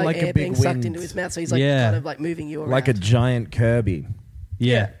gust Oh, of like like a air big being sucked wind. into his mouth. So he's like Yeah. kind of like moving you around. Like a giant Kirby.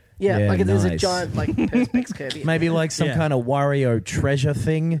 Yeah. yeah, Yeah, like there's a nice. giant like Perspex Kirby. Maybe like some Yeah. kind of Wario treasure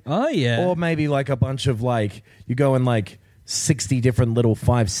thing. Oh yeah. Or maybe like a bunch of like, you go in like 60 different little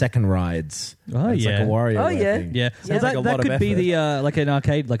 5-second rides. Oh, It's yeah. like a Wario Oh, yeah. thing. yeah. Sounds Well, like a that lot of could be effort. the like an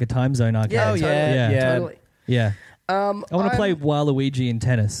arcade, like a time zone arcade. Yeah, Oh, totally. yeah. Totally. Yeah. I want to play I'm- Waluigi in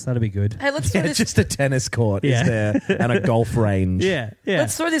tennis. That'd be good. Hey, let's throw Yeah, this. just a tennis court Yeah. is there and a golf range. Yeah.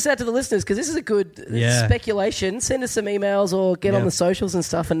 Let's throw this out to the listeners because this is a good Yeah. speculation. Send us some emails or get on Yeah. the socials and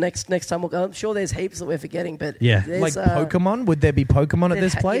stuff. And next time we'll go. I'm sure there's heaps that we're forgetting, but Yeah. there's, Like Pokemon? Would there be Pokemon at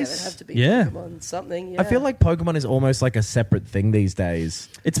this Yeah, place? there'd have to be Yeah. Pokemon something. I feel like Pokemon is almost like a separate thing these days.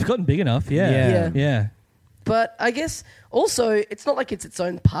 It's gotten big enough. Yeah. Yeah. Yeah. but I guess also it's not like it's its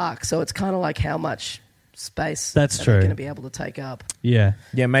own park, so it's kind of like how much space That's are true. going to be able to take up. Yeah.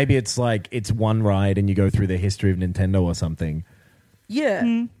 Yeah, maybe it's like it's one ride and you go through the history of Nintendo or something. Yeah,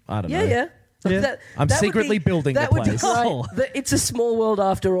 I don't know. yeah. Yeah. I'm that would secretly building that the would be place. great. Oh. It's a small world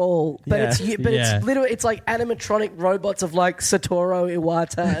after all, but Yeah. Yeah. it's literally it's like animatronic robots of like Satoru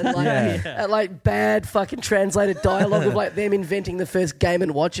Iwata and like Yeah. and like bad fucking translated dialogue of like them inventing the first Game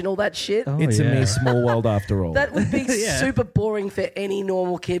and Watch and all that shit. Oh, It's yeah. a mere small world after all. That would be Yeah. super boring for any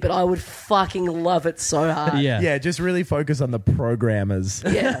normal kid, but I would fucking love it so hard. Yeah. Yeah, just really focus on the programmers.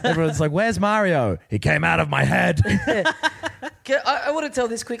 Yeah. Everyone's like, "Where's Mario? He came out of my head." I want to tell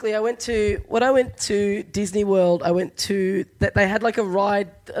this quickly. When I went to Disney World, I went to that they had like a ride,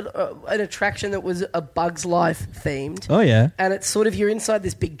 an attraction that was a Bug's Life themed. Oh yeah. And it's sort of you're inside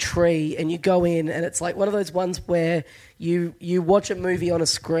this big tree and you go in and it's like one of those ones where you watch a movie on a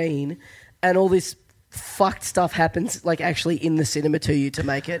screen and all this fucked stuff happens like actually in the cinema to you to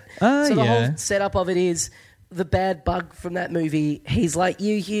make it. Oh, so the yeah. whole setup of it is the bad bug from that movie. He's like,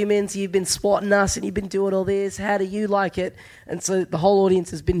 you humans, you've been swatting us and you've been doing all this. How do you like it? And so the whole audience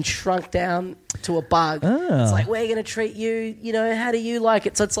has been shrunk down to a bug. Oh. It's like, we're going to treat you, how do you like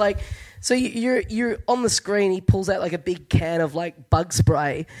it? So it's like, so you're on the screen, he pulls out like a big can of like bug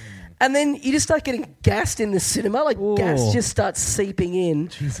spray. And then you just start getting gassed in the cinema. Like gas Ooh. just starts seeping in.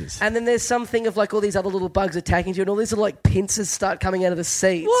 Jesus. And then there's something of like all these other little bugs attacking you and all these little like pincers start coming out of the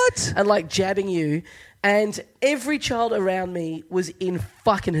seats. What? And like jabbing you. And every child around me was in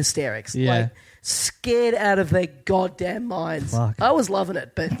fucking hysterics. Yeah. Like scared out of their goddamn minds. Fuck. I was loving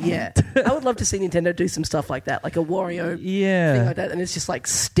it, but yeah, I would love to see Nintendo do some stuff like that, like a Wario thing like that, and it's just like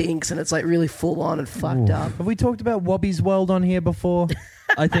stinks and it's like really full on and fucked up. Have we talked about Wobby's World on here before?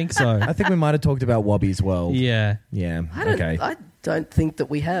 I think so. I think we might have talked about Wobby's World. Yeah. Yeah. I don't think that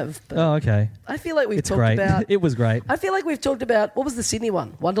we have. But Oh, okay. I feel like we've It's talked great. about. It was great. I feel like we've talked about what was the Sydney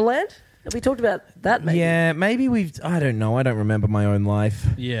one, Wonderland. Have we talked about that? Maybe. Yeah, maybe I don't know. I don't remember my own life.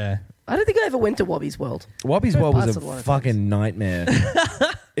 Yeah. I don't think I ever went to Wobby's World. Wobby's Very World was parts a of one of fucking nightmare.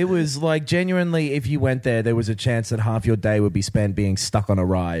 It was like genuinely, if you went there was a chance that half your day would be spent being stuck on a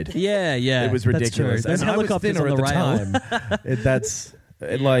ride. Yeah, yeah. It was That's ridiculous. true. Those And I was helicopters thinner on the at the rail.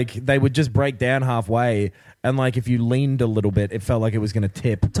 time. Like they would just break down halfway, and like if you leaned a little bit, it felt like it was going to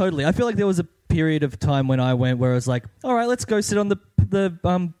tip. Totally. I feel like there was a period of time when I went where I was like, all right, let's go sit on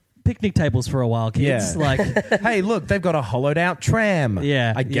the picnic tables for a while, kids. Yeah. Like, Hey, look, they've got a hollowed out tram.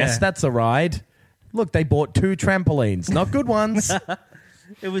 Yeah, I guess yeah. that's a ride. Look, they bought 2 trampolines, not good ones.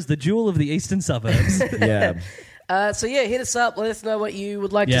 it was the jewel of the eastern suburbs. Yeah. So yeah, hit us up. Let us know what you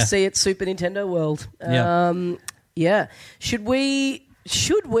would like Yeah. to see at Super Nintendo World. Yeah. Yeah. Should we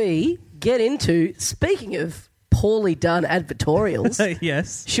get into, speaking of poorly done advertorials,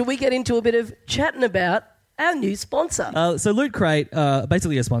 Yes. should we get into a bit of chatting about our new sponsor? So Loot Crate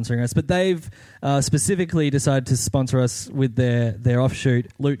basically are sponsoring us, but they've specifically decided to sponsor us with their offshoot,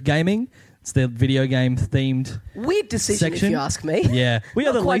 Loot Gaming. It's their video game themed. Weird decision, section. if you ask me. Yeah, we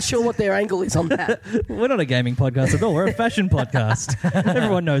are Not the quite least. sure what their angle is on that. We're not a gaming podcast at all. We're a fashion podcast.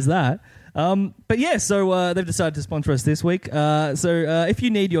 Everyone knows that. But yeah, so they've decided to sponsor us this week. So if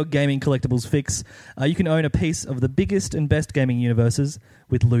you need your gaming collectibles fix, you can own a piece of the biggest and best gaming universes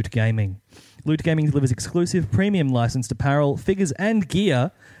with Loot Gaming. Loot Gaming delivers exclusive premium licensed apparel, figures and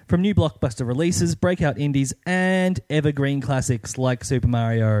gear from new blockbuster releases, breakout indies, and evergreen classics like Super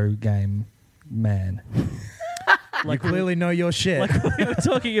Mario Game Man. You clearly know your shit. Like we were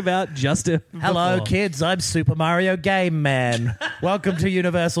talking about just Hello, before. kids. I'm Super Mario Game Man. Welcome to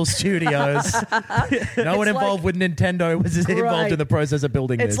Universal Studios. No one It's involved with Nintendo was involved Right. in the process of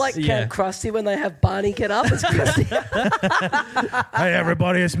building It's this. like Yeah. Camp Krusty when they have Barney get up as Krusty. Hey,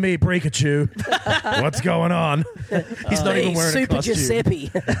 everybody, it's me, Pikachu. What's going on? He's not even wearing Super a costume.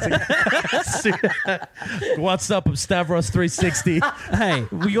 Giuseppe. What's up, I'm Stavros 360. Hey,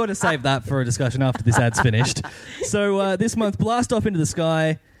 we got to save that for a discussion after this ad's finished. So this month, blast off into the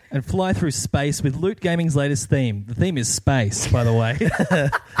sky and fly through space with Loot Gaming's latest theme. The theme is space, by the way.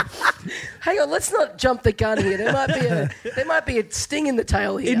 Hang on, let's not jump the gun here. There might be a sting in the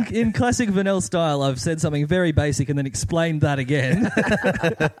tail here. In classic Vanille style, I've said something very basic and then explained that again.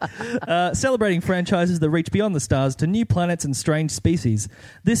 Celebrating franchises that reach beyond the stars to new planets and strange species.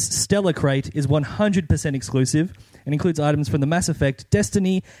 This Stellar Crate is 100% exclusive and includes items from the Mass Effect,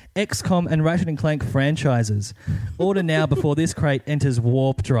 Destiny, XCOM, and Ratchet & Clank franchises. Order now before this crate enters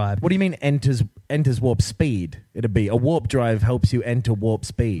Warp Drive. What do you mean enters warp speed? It'd be a warp drive helps you enter warp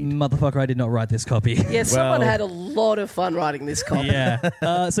speed. Motherfucker, I did not write this copy. Yeah, someone Well- had a lot of fun writing this copy.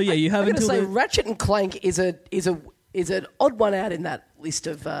 Yeah. So yeah, you have I'm going to until say the- Ratchet and Clank is an odd one out in that list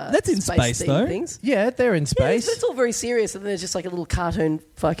of That's in space, themed though. things. Yeah, they're in Yeah, space. it's all very serious, and then there's just like a little cartoon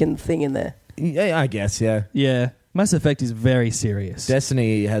fucking thing in there. Yeah, I guess, yeah. Yeah. Mass Effect is very serious.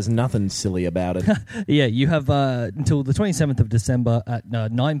 Destiny has nothing silly about it. Yeah, you have until the 27th of December at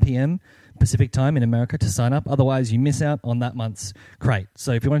 9 p.m. Pacific time in America to sign up. Otherwise, you miss out on that month's crate.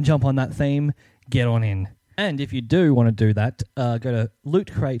 So if you want to jump on that theme, get on in. And if you do want to do that, go to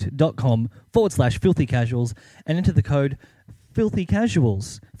lootcrate.com/filthycasuals and enter the code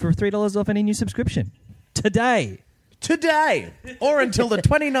filthycasuals for $3 off any new subscription. Today. Today! Or until the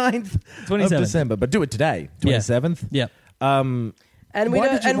 29th of 27th. December. But do it today. 27th? Yeah. And we Why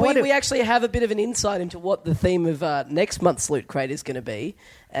know, did you- and why did- we actually have a bit of an insight into what the theme of next month's Loot Crate is going to be.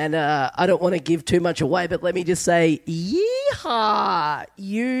 And I don't want to give too much away, but let me just say, yeehaw!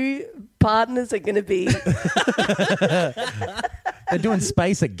 You partners are going to be... They're doing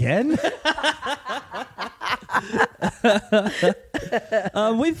space again?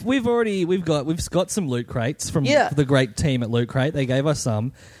 We've got some Loot Crates from Yeah. the great team at Loot Crate. They gave us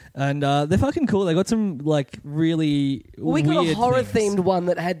some, and they're fucking cool. They got some like really We got a weird horror things. themed one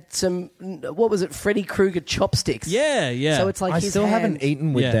that had some, what was it, Freddy Krueger chopsticks. Yeah, yeah. So it's like I his still hand. haven't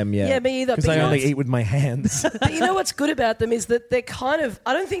eaten with Yeah. them yet. Yeah, me either, Because but I you know only what's- eat with my hands. But you know what's good about them is that they're kind of,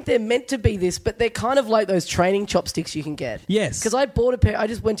 I don't think they're meant to be this, but they're kind of like those training chopsticks you can get. Yes. Because I bought a pair, I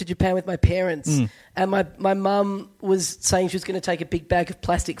just went to Japan with my parents, and my mum was saying she was going to take a big bag of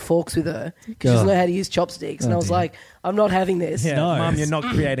plastic forks with her because she doesn't know how to use chopsticks. And I was like, I'm not having this. Yeah, No. Mum, you're not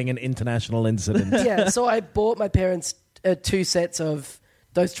creating an international incident. Yeah, so I bought my parents 2 sets of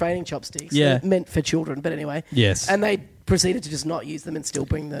those training chopsticks. Yeah. They're meant for children, but anyway. Yes. And they proceeded to just not use them and still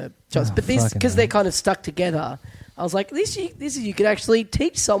bring the chopsticks. But these, fucking because hell. they're kind of stuck together, I was like, this is you could actually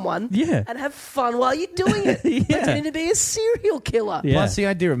teach someone Yeah. and have fun while you're doing it. Yeah. Pretending to be a serial killer. Yeah. Plus, the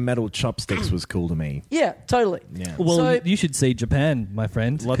idea of metal chopsticks was cool to me. Yeah, totally. Yeah. Well, So- you should see Japan, my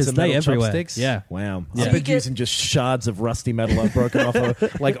friend, Lots because of they metal everywhere. chopsticks. Yeah. Wow. Yeah. I've So been you get- using just shards of rusty metal I've broken off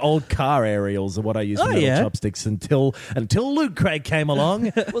of, like old car aerials are what I use for Oh, metal yeah. chopsticks until Loot Crate came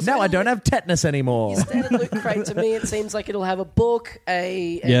along. so Now I don't have tetanus anymore. Your standard loot crate, to me, it seems like it'll have a book,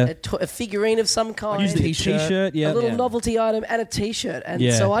 a figurine of some kind, Use the t-shirt. Yeah. a little Yeah. novelty item, and a T-shirt. And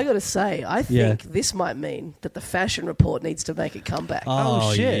Yeah. so I got to say, I Yeah. think this might mean that the fashion report needs to make a comeback.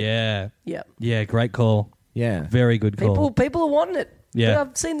 Oh, shit. Yeah. Yeah, Yeah, great call. Yeah. Very good call. people are wanting it. Yeah. But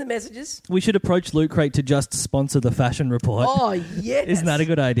I've seen the messages. We should approach Loot Crate to just sponsor the fashion report. Oh yes, Isn't that a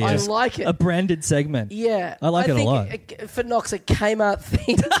good idea? I like it. A branded segment. Yeah, I like it a think lot. For Knox, a Kmart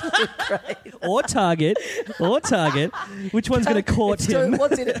themed loot crate. Or Target. Which one's going to court It's doing- him?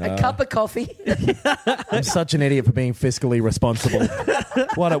 What's in it? A cup of coffee. I'm such an idiot for being fiscally responsible.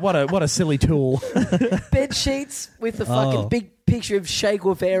 What a silly tool. Bed sheets with the Oh. fucking big picture of Che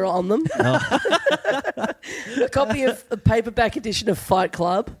Guevara on them. A copy of a paperback edition of Fight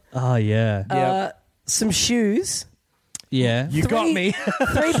Club. Oh, yeah. Some shoes. Yeah. You got me.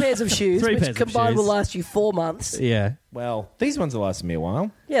 3 pairs of shoes, Three which pairs of combined will shoes. last you 4 months. Yeah. Well, these ones will last me a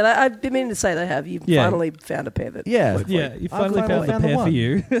while. Yeah, I've been meaning to say they have. You've Yeah. finally found a pair that. Yeah. work for Yeah, you finally I found the found the pair for one.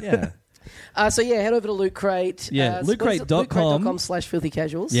 you. Yeah. So yeah, head over to Loot Crate. Yeah, lootcrate.com.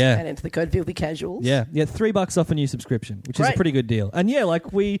 lootcrate.com/filthycasuals. Yeah. And enter the code filthycasuals. Yeah, $3 off a new subscription, which is a Great. pretty good deal. And yeah,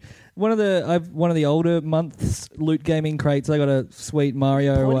 like one of the older months loot gaming crates. I got a sweet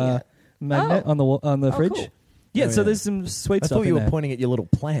Mario Pointing at- magnet Oh. on the Oh, fridge. cool. Yeah, Oh, so yeah. there's some sweet I stuff thought you in were there. pointing at your little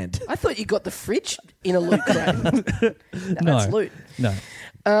plant. I thought you got the fridge in a Loot Crate. No. That's loot. No.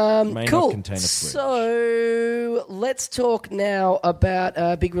 May Cool. not contain a fridge. So let's talk now about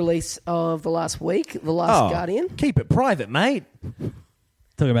a big release of the last week, The Last Guardian. Keep it private, mate.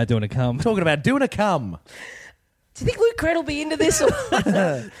 Talking about doing a cum. Talking about doing a cum. Do you think Loot Crate will be into this? Or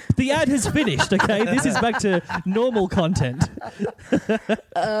The ad has finished, okay? This is back to normal content.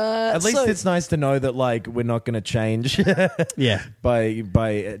 At least so- it's nice to know that like we're not going to change Yeah.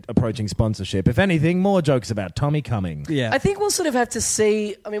 by approaching sponsorship. If anything, more jokes about Tommy coming. Yeah. I think we'll sort of have to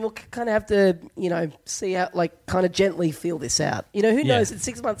see. I mean, we'll kind of have to, see out, like, kind of gently feel this out. Who Yeah. knows? In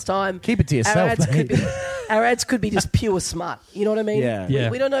 6 months' time, Keep it to yourself, mate. Our ads could be just pure smut. You know what I mean? Yeah. Yeah.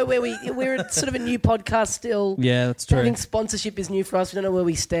 We don't know where we're sort of a new podcast still. Yeah, that's true. Having sponsorship is new for us. We don't know where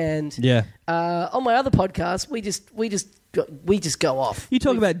we stand. Yeah. On my other podcast, we just go off. You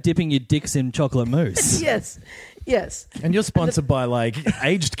talk about dipping your dicks in chocolate mousse. Yes. And you're sponsored by like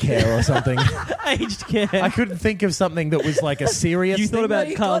Aged Care or something. Aged care. I couldn't think of something that was like a serious You thought thing. about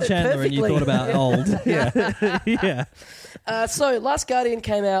you Carl got it Chandler and you perfectly. thought about old. Yeah. Yeah. So, Last Guardian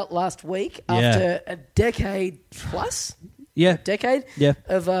came out last week Yeah. after a decade plus. Yeah. Decade Yeah.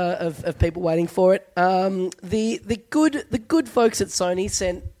 of people waiting for it. The good folks at Sony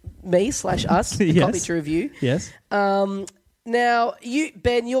sent me / us a Yes. copy to review. Yes. Now,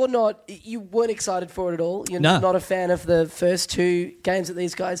 Ben, you weren't excited for it at all. You're No. not a fan of the first 2 games that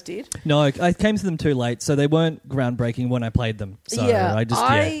these guys did. No, I came to them too late, so they weren't groundbreaking when I played them. So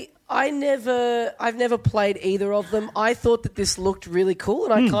I've never played either of them. I thought that this looked really cool,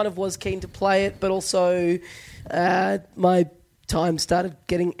 and I kind of was keen to play it, but also my time started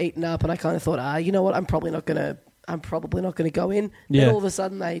getting eaten up, and I kind of thought, you know what, I'm probably not gonna go in. Yeah. Then all of a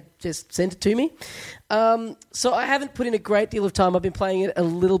sudden they just sent it to me. So I haven't put in a great deal of time. I've been playing it a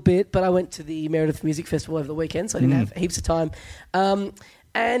little bit, but I went to the Meredith Music Festival over the weekend, so I didn't have heaps of time.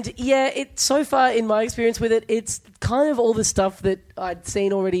 And yeah, so far in my experience with it, it's kind of all the stuff that I'd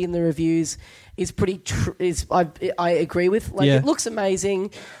seen already in the reviews is pretty. I agree with. Like, Yeah. it looks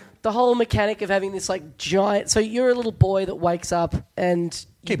amazing. The whole mechanic of having this like giant. So you're a little boy that wakes up and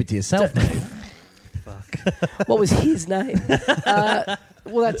Keep it to yourself, mate. what was his name?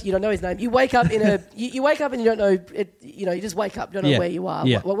 Well, you don't know his name. You wake up in a. You wake up and you don't know. You just wake up. You don't know Yeah. where you are.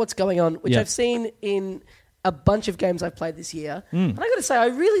 Yeah. What's going on? Which Yeah. I've seen in a bunch of games I've played this year. And I got to say, I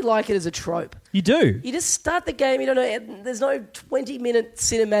really like it as a trope. You do. You just start the game. You don't know. There's no 20-minute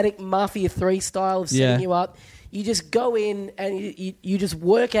cinematic Mafia 3 style of setting Yeah. you up. You just go in and you just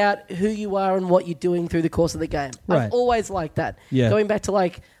work out who you are and what you're doing through the course of the game. Right. I've always liked that. Yeah. Going back to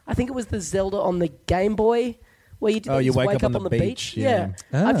I think it was the Zelda on the Game Boy where you You just wake up on the beach, Yeah.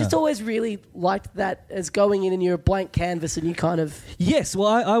 yeah. I've just always really liked that as going in and you're a blank canvas and you kind of... Yes. Well,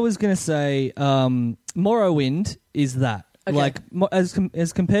 I was going to say Morrowind is that. Okay. Like as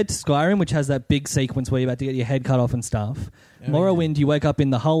compared to Skyrim, which has that big sequence where you're about to get your head cut off and stuff. Morrowind, you wake up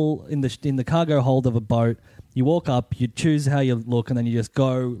in the hull in the cargo hold of a boat. You walk up, you choose how you look, and then you just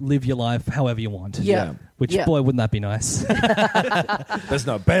go live your life however you want. Yeah. Which, Yeah. boy, wouldn't that be nice? There's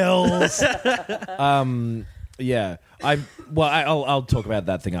no bells. Yeah. I'll talk about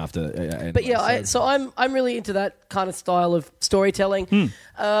that thing after. Anyway, But yeah, I'm really into that kind of style of storytelling.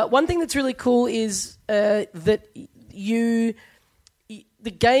 One thing that's really cool is that the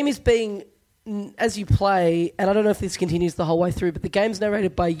game is being, as you play, and I don't know if this continues the whole way through, but the game's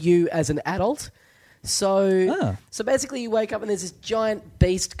narrated by you as an adult. So basically you wake up and there's this giant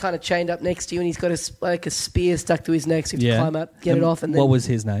beast kind of chained up next to you, and he's got a spear stuck to his neck, so you have to climb up, get it off, and then what was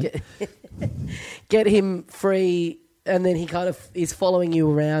his name? get him free, and then he kind of is following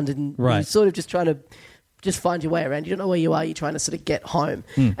you around, and you're sort of just trying to just find your way around. You don't know where you are. You're trying to sort of get home.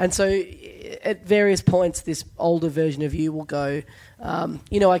 And so at various points, this older version of you will go,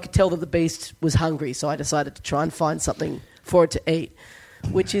 I could tell that the beast was hungry, so I decided to try and find something for it to eat,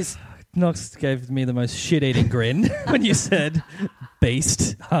 which is... Knox gave me the most shit-eating grin when you said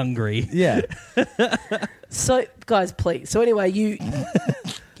beast hungry. Yeah. So, guys, please. So anyway, you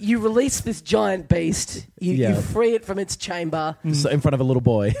release this giant beast. You free it from its chamber. So in front of a little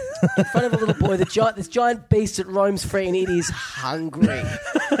boy. In front of a little boy. This giant beast that roams free, and it is hungry.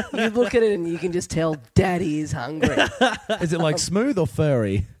 You look at it and you can just tell Daddy is hungry. Is it like smooth or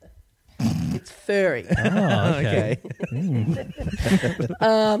furry? It's furry. Oh, okay.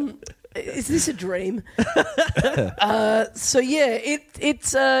 Is this a dream? You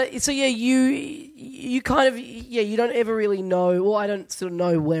kind of you don't ever really know. Well, I don't sort of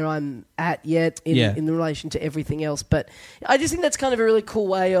know where I'm at yet in relation to everything else. But I just think that's kind of a really cool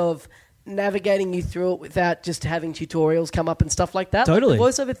way of navigating you through it without just having tutorials come up and stuff like that. Totally,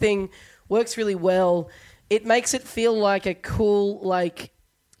 like the voiceover thing works really well. It makes it feel like a cool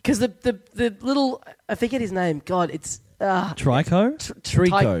because the little, I forget his name. God, it's. Trico?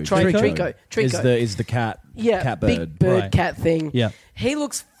 Trico. Is the cat cat bird. Big bird cat thing. Yeah. He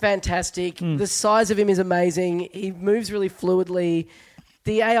looks fantastic. The size of him is amazing. He moves really fluidly.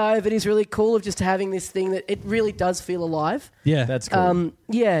 The AI of it is really cool, of just having this thing that it really does feel alive. Yeah. That's cool.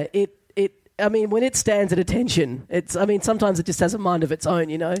 When it stands at attention, sometimes it just has a mind of its own,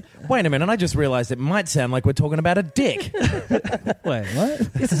 you know? Wait a minute, I just realised it might sound like we're talking about a dick. Wait,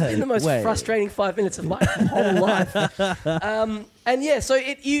 what? This has been the most frustrating 5 minutes of my whole life. So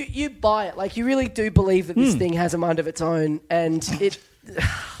you buy it. Like, you really do believe that this thing has a mind of its own, and it...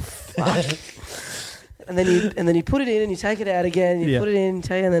 fuck. And then you put it in and you take it out again, you put it in,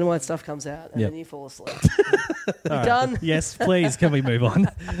 and then white stuff comes out, and then you fall asleep. You're done? Yes, please, can we move on?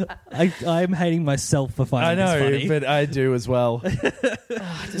 I'm hating myself for finding this funny. But I do as well.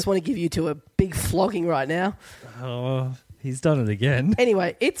 I just want to give you two a big flogging right now. Oh, he's done it again.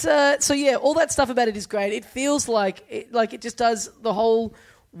 Anyway, it's all that stuff about it is great. It feels like it just does. The whole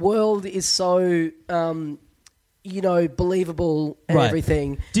world is so believable and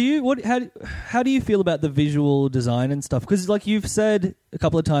everything. How do you feel about the visual design and stuff? Because like you've said a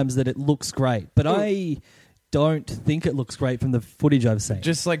couple of times that it looks great, but I don't think it looks great from the footage I've seen.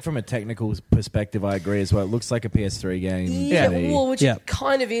 Just like from a technical perspective, I agree as well. It looks like a PS3 game. Yeah, which it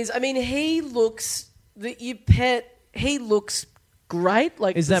kind of is. I mean, he looks great.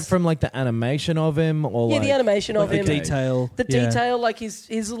 Like, is that from like the animation of him, or the animation of him, the detail, like his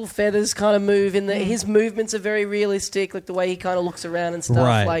little feathers kind of move in there. His movements are very realistic, like the way he kind of looks around and stuff.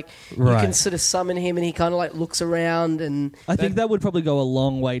 Right. Like you can sort of summon him, and he kind of like looks around. And I think that would probably go a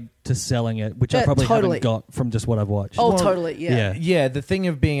long way to selling it, which I probably haven't got from just what I've watched. Oh, totally, yeah. Yeah, the thing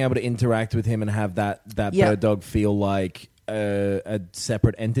of being able to interact with him and have that bird dog feel like a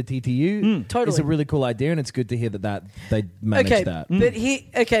separate entity to you totally is a really cool idea, and it's good to hear that they managed that. But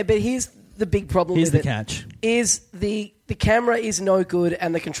here's the big problem. Here's with the catch: is the camera is no good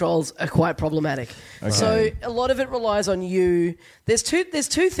and the controls are quite problematic. Okay. So a lot of it relies on you. There's two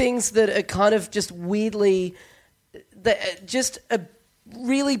things that are kind of just weirdly, just a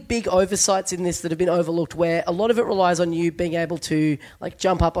really big oversights in this that have been overlooked, where a lot of it relies on you being able to like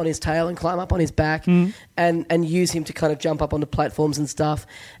jump up on his tail and climb up on his back and use him to kind of jump up onto platforms and stuff.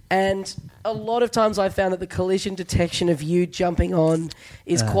 And a lot of times I've found that the collision detection of you jumping on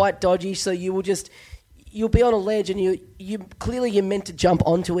is quite dodgy, so you'll be on a ledge and you're meant to jump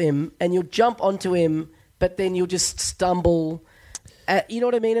onto him, and you'll jump onto him, but then you'll just stumble. You know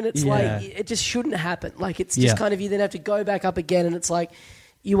what I mean? And it's like, it just shouldn't happen. Like, it's just kind of, you then have to go back up again, and it's like,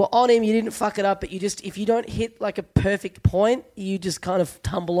 you were on him, you didn't fuck it up, but if you don't hit like a perfect point, you just kind of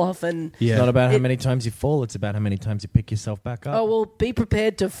tumble off. And It's not about how many times you fall, it's about how many times you pick yourself back up. oh, well, be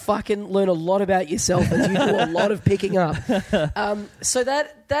prepared to fucking learn a lot about yourself as you do a lot of picking up. So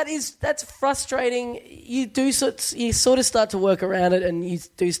that's frustrating. You sort of start to work around it, and you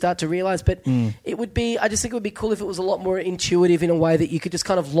do start to realize, but I just think it would be cool if it was a lot more intuitive in a way that you could just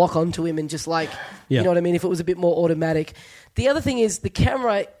kind of lock onto him and just you know what I mean? If it was a bit more automatic. The other thing is the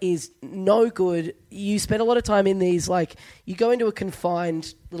camera is no good. You spend a lot of time in these, you go into a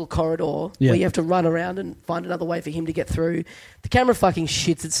confined little corridor where you have to run around and find another way for him to get through. The camera fucking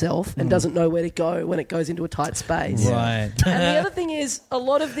shits itself and doesn't know where to go when it goes into a tight space. Right. And the other thing is, a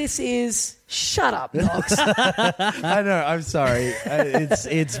lot of this is, shut up, Knox. I know, I'm sorry.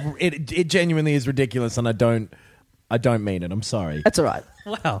 It genuinely is ridiculous, and I don't mean it. I'm sorry. That's all right.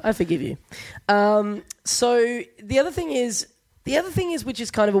 Wow. I forgive you. So the other thing is, which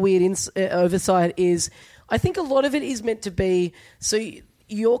is kind of a weird oversight, is I think a lot of it is meant to be, so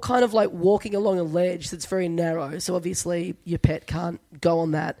you're kind of like walking along a ledge that's very narrow, so obviously your pet can't go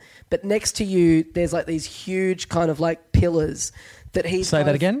on that. But next to you, there's like these huge kind of like pillars that he's... Say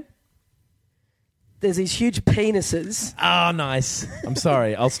that again? There's these huge penises. Oh, nice. I'm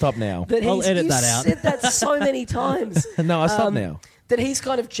sorry. I'll stop now. I'll edit that out. You've said that so many times. No, I'll stop now. That he's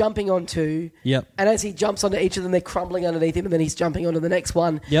kind of jumping onto. Yep. And as he jumps onto each of them, they're crumbling underneath him, and then he's jumping onto the next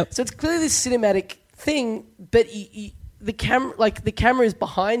one. Yep. So it's clearly this cinematic thing, but the camera is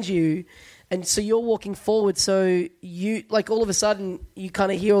behind you, and so you're walking forward. So you all of a sudden you kind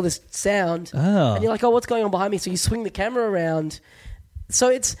of hear all this sound, and you're like, "Oh, what's going on behind me?" So you swing the camera around. So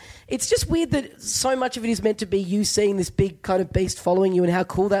it's just weird that so much of it is meant to be you seeing this big kind of beast following you and how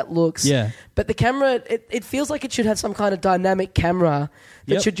cool that looks. Yeah. But the camera, it feels like it should have some kind of dynamic camera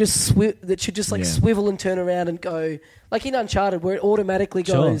that should just swivel and turn around and go, like in Uncharted, where it automatically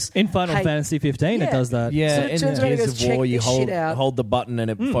goes. Sure. In Final Fantasy 15, it does that. Yeah, So it in turns around and Gears goes, of War, check you this shit out. hold the button and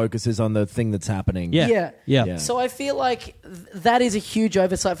it focuses on the thing that's happening. Yeah. Yeah. So I feel like that is a huge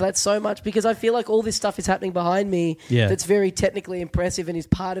oversight for that so much, because I feel like all this stuff is happening behind me that's very technically impressive and is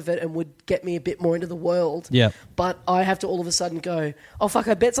part of it and would get me a bit more into the world. Yeah. But I have to all of a sudden go, oh, fuck,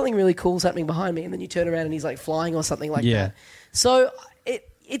 I bet something really cool is happening behind me. And then you turn around and he's like flying or something like that. So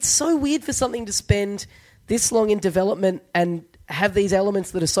it's so weird for something to spend this long in development and have these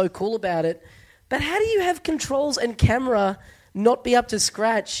elements that are so cool about it. But how do you have controls and camera not be up to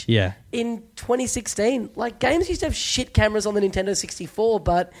scratch in 2016? Like, games used to have shit cameras on the Nintendo 64,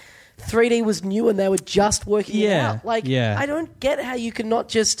 but 3D was new and they were just working it out. I don't get how you can not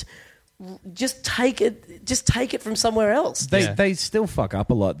just take it from somewhere else. They still fuck up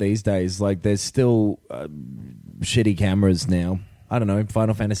a lot these days. Like, there's still shitty cameras now. I don't know.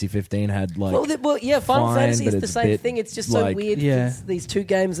 Final Fantasy 15 had Final Fantasy is the same thing. It's just so weird. It's these two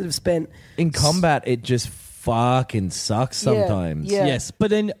games that have spent in combat. It just fucking sucks sometimes. Yeah. Yes,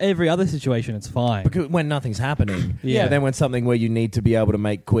 but in every other situation, it's fine. Because when nothing's happening. Yeah. But then when something where you need to be able to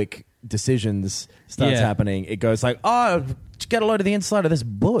make quick decisions starts happening, it goes like, oh, get a load of the inside of this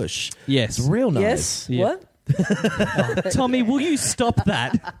bush. Yes. It's real nice. Yes. What? Tommy, will you stop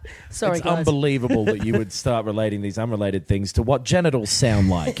that? Sorry, it's guys. unbelievable that you would start relating these unrelated things to what genitals sound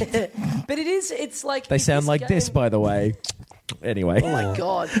like. But it's like... They sound like this, by the way. Anyway. Oh, my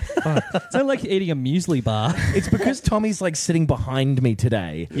God. It's like eating a muesli bar. It's because Tommy's like sitting behind me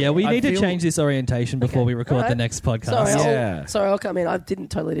today. Yeah, we need to change this orientation before we record the next podcast. Sorry, I'll come in. I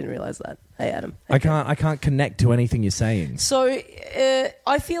totally didn't realize that. Hey, Adam. I can't connect to anything you're saying. So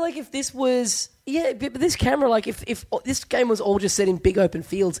I feel like if this was... Yeah, but this camera, like, if this game was all just set in big open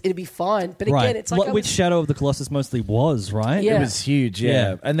fields, it'd be fine. But again, it's like... Which Shadow of the Colossus mostly was, right? Yeah. It was huge,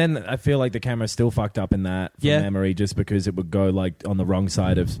 yeah. And then I feel like the camera's still fucked up in that from memory, just because it would go, like, on the wrong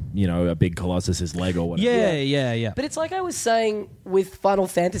side of, a big Colossus's leg or whatever. Yeah. But it's like I was saying with Final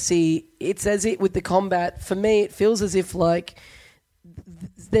Fantasy, it's as it with the combat. For me, it feels as if, like...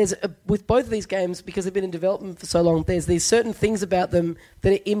 with both of these games, because they've been in development for so long, there's these certain things about them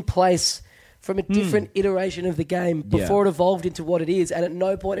that are in place from a different iteration of the game before it evolved into what it is. And at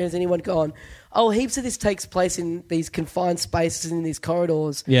no point has anyone gone, oh, heaps of this takes place in these confined spaces and in these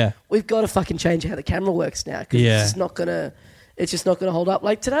corridors. Yeah. We've got to fucking change how the camera works now, because it's just not gonna hold up.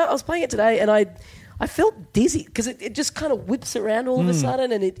 Like today, I was playing it today and I felt dizzy because it just kind of whips around all of a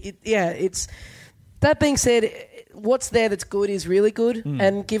sudden, and it's... That being said, what's there that's good is really good.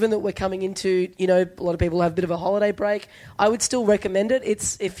 And given that we're coming into, a lot of people have a bit of a holiday break, I would still recommend it.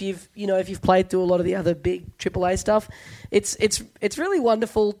 It's if you've played through a lot of the other big AAA stuff, it's really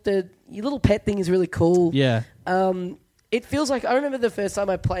wonderful. Your little pet thing is really cool. Yeah. it feels like I remember the first time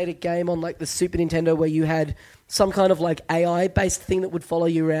I played a game on like the Super Nintendo where you had some kind of like AI based thing that would follow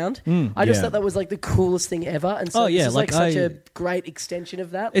you around. I just thought that was like the coolest thing ever, and so this is like such a great extension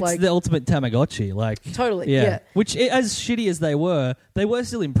of that. It's like, the ultimate Tamagotchi, like Totally, yeah. Which, as shitty as they were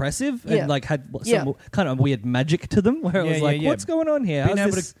still impressive and like had some kind of weird magic to them. Where it was like, what's going on here? Being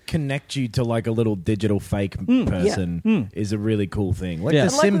able to connect you to like a little digital fake person is a really cool thing. Like The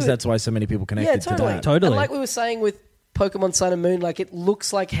Sims, that's why so many people connected to that. Totally. And like we were saying with Pokemon Sun and Moon, like it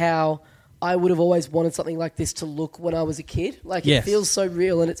looks like how I would have always wanted something like this to look when I was a kid. Like it feels so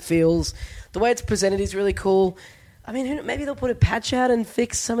real, and it feels the way it's presented is really cool. I mean, maybe they'll put a patch out and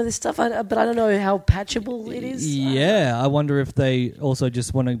fix some of this stuff, but I don't know how patchable it is. Yeah, I wonder if they also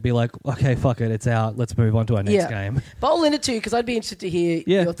just want to be like, okay, fuck it, it's out. Let's move on to our next game. But I'll lend it to you because I'd be interested to hear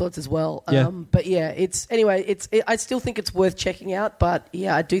your thoughts as well. But yeah, I still think it's worth checking out. But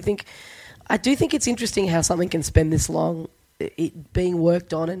yeah, I do think it's interesting how something can spend this long it being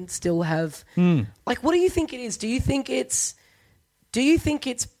worked on and still have like, what do you think it is? Do you think it's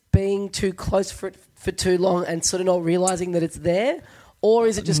being too close for too long and sort of not realizing that it's there? Or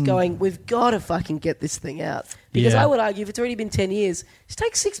is it just going, we've got to fucking get this thing out? Because I would argue if it's already been 10 years, just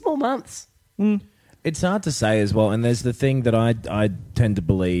take 6 more months. It's hard to say as well. And there's the thing that I tend to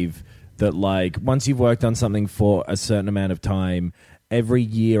believe that like once you've worked on something for a certain amount of time, every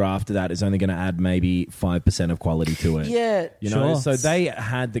year after that is only going to add maybe 5% of quality to it. Yeah. You know? Sure. So they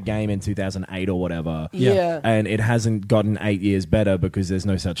had the game in 2008 or whatever. Yeah. And it hasn't gotten 8 years better because there's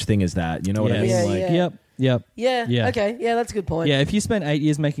no such thing as that. You know what I mean? Yeah, Like, yeah. Yep. Yeah. Okay. Yeah, that's a good point. Yeah, if you spent 8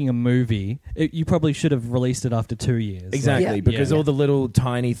 years making a movie, you probably should have released it after 2 years. Exactly, Like, because all the little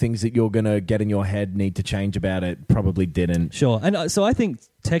tiny things that you're going to get in your head need to change about it probably didn't. Sure. And so I think,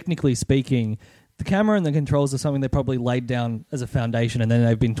 technically speaking, the camera and the controls are something they probably laid down as a foundation, and then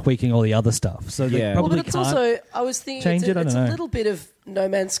they've been tweaking all the other stuff. So they probably but it's can't also, I was thinking, change it. I it's don't a know. little bit of No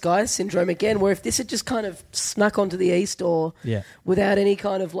Man's Sky syndrome again, where if this had just kind of snuck onto the e-store without any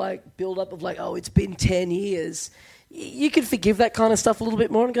kind of like build-up of like, oh, it's been 10 years, you could forgive that kind of stuff a little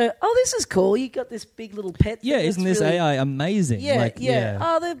bit more and go, oh, this is cool. You got this big little pet. Yeah, thing isn't that's this really, AI amazing? Yeah.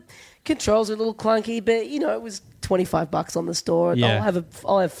 Oh, the controls are a little clunky, but you know, it was $25 on the store. Yeah.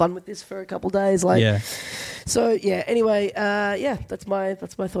 I'll have fun with this for a couple of days. Like, so yeah. Anyway, that's my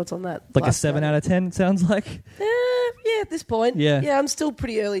thoughts on that. Like a 7 out of 10, it sounds like. Yeah, at this point. Yeah. I'm still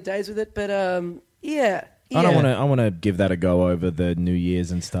pretty early days with it, but yeah. I want to give that a go over the New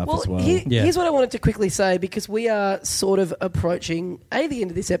Year's and stuff as well. Here's what I wanted to quickly say, because we are sort of approaching A, the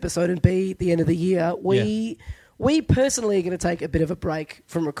end of this episode, and B, the end of the year. We personally are going to take a bit of a break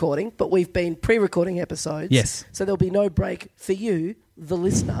from recording, but we've been pre-recording episodes. Yes. So there'll be no break for you, the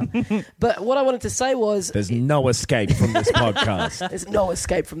listener. But what I wanted to say was... There's no escape from this podcast. There's no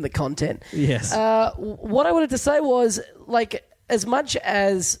escape from the content. Yes. What I wanted to say was, like, as much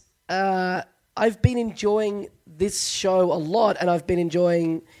as I've been enjoying this show a lot, and I've been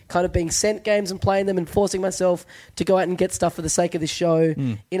enjoying kind of being sent games and playing them and forcing myself to go out and get stuff for the sake of this show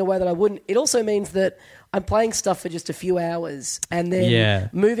in a way that I wouldn't, it also means that I'm playing stuff for just a few hours and then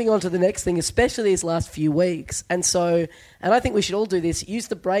moving on to the next thing, especially these last few weeks. And I think we should all do this, use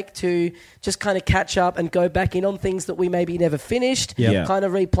the break to just kind of catch up and go back in on things that we maybe never finished, kind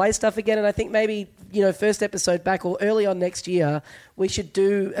of replay stuff again. And I think maybe, first episode back or early on next year, we should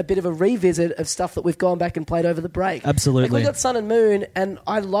do a bit of a revisit of stuff that we've gone back and played over the break. Absolutely. Like we got Sun and Moon, and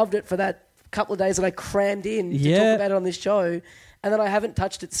I loved it for that couple of days that I crammed in to talk about it on this show. And then I haven't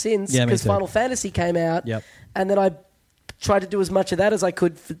touched it since because Final Fantasy came out. Yep. And then I tried to do as much of that as I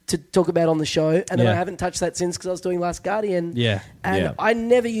could to talk about on the show. And then I haven't touched that since because I was doing Last Guardian. And I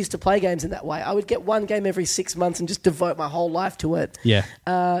never used to play games in that way. I would get one game every 6 months and just devote my whole life to it.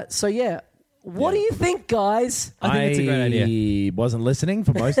 What do you think, guys? I think it's a great idea. I wasn't listening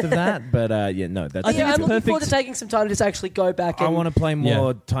for most of that, but that's... I think it's I'm looking perfect. forward to taking some time to just actually go back and... I want to play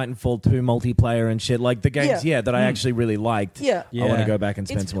more Titanfall 2 multiplayer and shit. Like the games, that I actually really liked. I want to go back and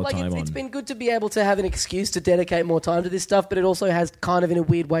spend some more time on. It's been good to be able to have an excuse to dedicate more time to this stuff, but it also has kind of, in a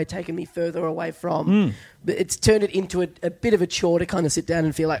weird way, taken me further away from... But it's turned it into a bit of a chore to kind of sit down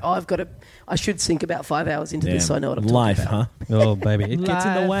and feel like, I should sink about 5 hours into this so I know what I'm talking about. Huh? Oh, baby. It gets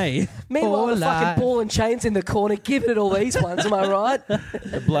in the way. Meanwhile, the fucking ball and chains in the corner, giving it all these ones, am I right?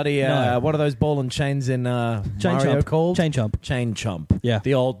 The bloody, what are those ball and chains in Mario chomp. called? Chain chomp. Chain chomp. Yeah.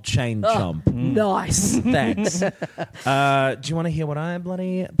 The old chain chomp. Nice. Thanks. Do you want to hear what I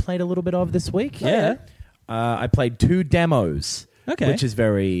bloody played a little bit of this week? Yeah. I played 2 demos. Okay. Which is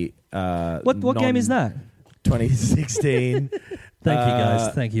very... What game is that? 2016. Thank you,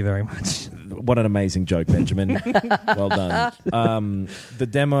 guys. Thank you very much. What an amazing joke, Benjamin. Well done. The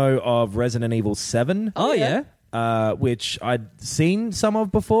demo of Resident Evil 7. Oh, yeah. which I'd seen some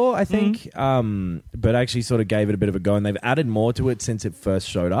of before, I think, but actually sort of gave it a bit of a go, and they've added more to it since it first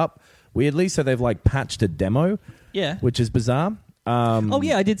showed up. Weirdly, so they've like patched a demo, which is bizarre. Oh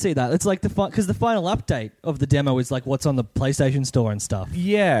yeah, I did see that. It's like because the final update of the demo is like what's on the PlayStation Store and stuff.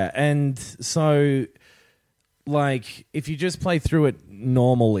 Yeah, and so like if you just play through it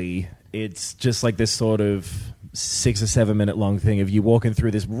normally, it's just like this sort of 6 or 7 minute long thing of you walking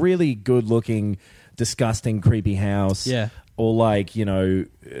through this really good looking, disgusting, creepy house. Yeah. Or like, you know,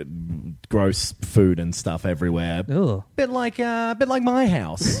 gross food and stuff everywhere. Ugh. Bit like my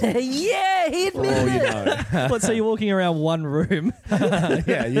house. Yeah, he admitted Or, you it. know. What, so you're walking around one room?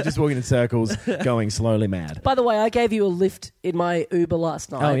 Yeah, you're just walking in circles, going slowly mad. By the way, I gave you a lift in my Uber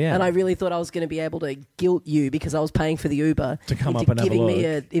last night. Oh, yeah. And I really thought I was going to be able to guilt you because I was paying for the Uber To come into up and have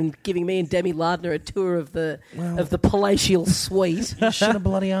a giving me and Demi Lardner a tour of the palatial suite. You should have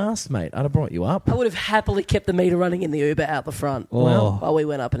bloody asked, mate. I'd have brought you up. I would have happily kept the meter running in the Uber out the front while we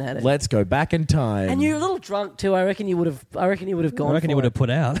went up and had it. Let's go back in time. And you're a little drunk too. I reckon you would have gone. I reckon for you would have it. put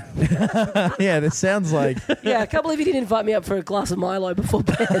out. Yeah, this sounds like... Yeah, I can't believe you didn't invite me up for a glass of Milo before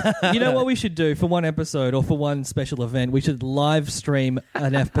bed. You know what we should do for one episode or for one special event? We should live stream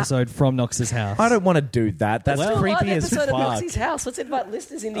an episode from Knox's house. I don't want to do that. That's Well, creepy live as episode of fuck. Moxie's house. Let's invite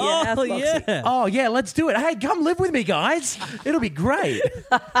listeners into your house, Moxie. yeah. Oh, yeah, let's do it. Hey, come live with me, guys. It'll be great.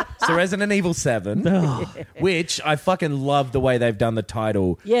 So Resident Evil 7, which I fucking love the way they've done the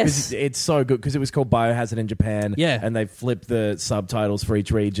title. Yes. 'Cause it's so good because it was called Biohazard in Japan. Yeah. And they flipped the subtitles for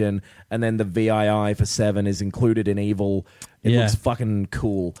each region. And then the VII for 7 is included in Evil. It Yeah. looks fucking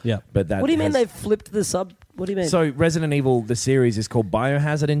cool. Yeah. But that What do you mean has- they've flipped the sub? What do you mean? So Resident Evil, the series, is called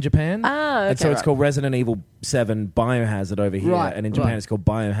Biohazard in Japan. Ah, And so okay, it's right. called Resident Evil 7 Biohazard over here. Right, And in Japan right. it's called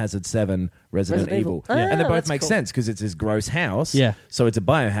Biohazard 7 Resident Resident Evil. Evil. Ah, And they both that's make cool. sense because it's this gross house. Yeah. So it's a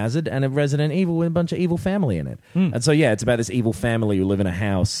Biohazard and a Resident Evil with a bunch of evil family in it. And so, yeah, it's about this evil family who live in a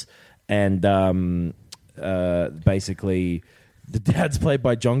house. And basically, the dad's played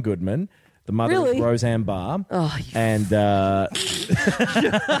by John Goodman. The mother Really? is Roseanne Barr. Oh, you And I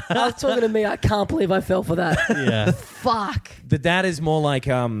was talking to me. I can't believe I fell for that. Yeah. Fuck. the dad is more like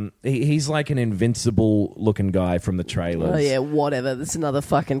he's like an invincible looking guy from the trailers. Oh yeah, whatever. This is another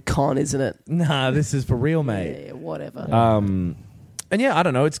fucking con, isn't it? Nah, this is for real, mate. Yeah, whatever. And yeah, I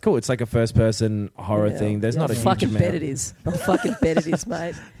don't know. It's cool. It's like a first person horror thing. There's not a huge fucking amount. bet it is. I fucking bet it is,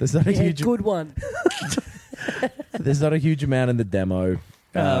 mate. There's not a Yeah, huge. good one. There's not a huge amount in the demo.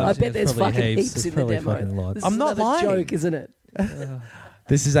 I bet there's probably fucking heaps. heaps in the Probably demo. fucking lots. This I'm is not another lying. joke, isn't it?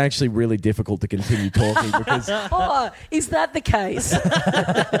 This is actually really difficult to continue talking because. Oh, is that the case?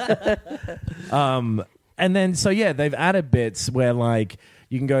 And then, so yeah, they've added bits where like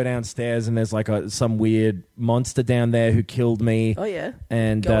you can go downstairs and there's like some weird monster down there who killed me. Oh yeah.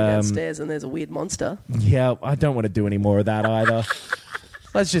 And Going downstairs and there's a weird monster. yeah, I don't want to do any more of that either.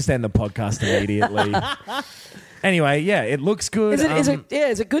 Let's just end the podcast immediately. Anyway, yeah, it looks good. Is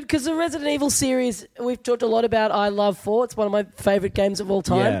it good? Because the Resident Evil series, we've talked a lot about. I love 4. It's one of my favourite games of all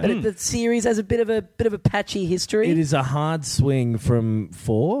time. Yeah. But the series has a bit of a patchy history. It is a hard swing from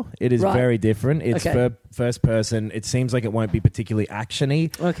 4. It is Right. very different. It's Okay. first person. It seems like it won't be particularly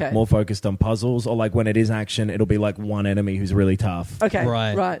actiony. Okay. More focused on puzzles, or like when it is action, it'll be like one enemy who's really tough. Okay.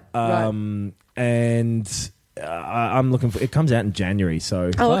 Right. Right. And I'm looking for. It comes out in January,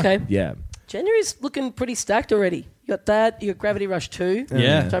 so Oh, okay. yeah. January's looking pretty stacked already. You got that. You got Gravity Rush 2.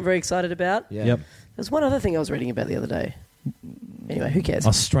 Yeah. Which I'm very excited about. Yeah. Yep. There's one other thing I was reading about the other day. Anyway, who cares?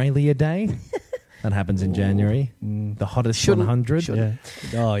 Australia Day. That happens in January. The hottest Shouldn't- 100. shouldn't.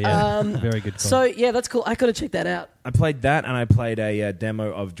 Yeah. Oh yeah. Very good. Call. So, yeah, that's cool. I got to check that out. I played that, and I played a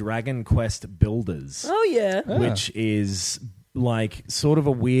demo of Dragon Quest Builders. Oh, yeah. Which is like sort of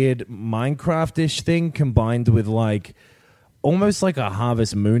a weird Minecraft-ish thing combined with like almost like a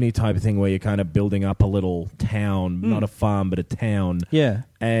Harvest Moon-y type of thing where you're kind of building up a little town, not a farm, but a town. Yeah.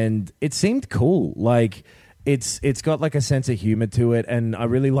 And it seemed cool. Like it's got like a sense of humor to it, and I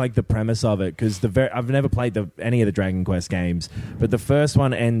really like the premise of it because I've never played any of the Dragon Quest games, but the first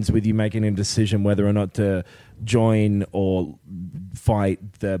one ends with you making a decision whether or not to join or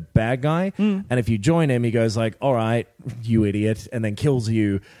fight the bad guy. And if you join him, he goes like, "All right, you idiot," and then kills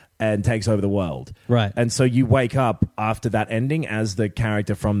you and takes over the world. Right. And so you wake up after that ending as the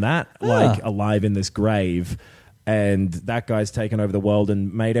character from that, like alive in this grave. And that guy's taken over the world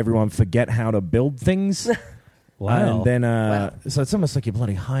and made everyone forget how to build things. Wow. And then, so it's almost like you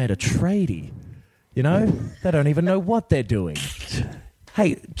bloody hired a tradie. You know? They don't even know what they're doing.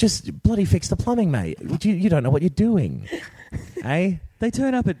 Hey, just bloody fix the plumbing, mate. You don't know what you're doing. Eh? They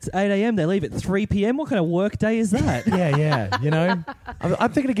turn up at 8 a.m. They leave at 3 p.m. What kind of work day is that? Yeah. You know?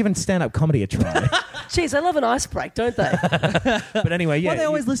 I'm thinking of giving stand-up comedy a try. Jeez, they love an ice break, don't they? But anyway, yeah. Why do they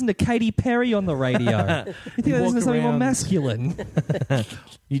always listen to Katy Perry on the radio? You think they listen to something more masculine?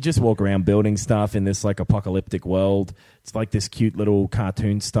 You just walk around building stuff in this like apocalyptic world. It's like this cute little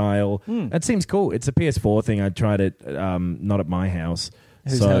cartoon style. It seems cool. It's a PS4 thing. I tried it not at my house.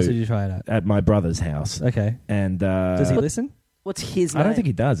 Whose house did you try it at? At my brother's house. Okay. And does he listen? What's his name? I don't think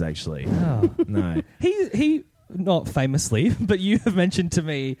he does, actually. Oh. No. He not famously, but you have mentioned to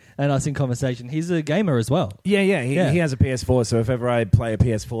me and us in conversation, he's a gamer as well. Yeah. He has a PS4, so if ever I play a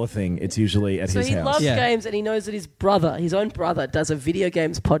PS4 thing, it's usually at his So he house. loves Yeah. games, and he knows that his own brother, does a video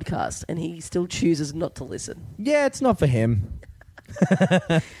games podcast, and he still chooses not to listen. Yeah, it's not for him.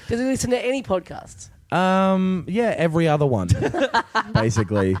 Does he listen to any podcasts? Yeah, every other one,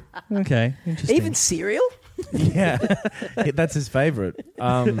 basically. Okay, interesting. Even Serial? Yeah, that's his favorite.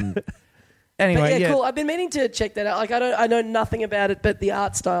 Anyway, But cool. I've been meaning to check that out. Like, I know nothing about it, but the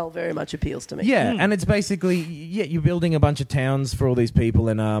art style very much appeals to me. Yeah, and it's basically you're building a bunch of towns for all these people,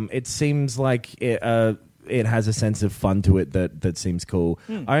 and it seems like it has a sense of fun to it that seems cool.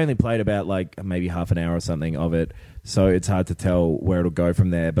 I only played about like maybe half an hour or something of it, so it's hard to tell where it'll go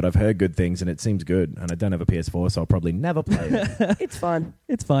from there. But I've heard good things, and it seems good. And I don't have a PS4, so I'll probably never play it. It's fun.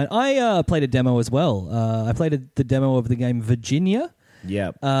 It's fine. I played a demo as well. I played the demo of the game Virginia.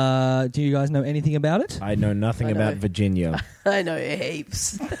 Yeah. Do you guys know anything about it? I know nothing I know. about Virginia. I know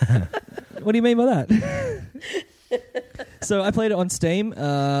heaps. What do you mean by that? So I played it on Steam.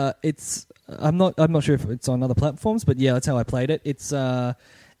 I'm not sure if it's on other platforms, but yeah, that's how I played it. It's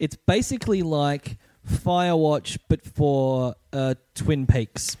basically like Firewatch, but for Twin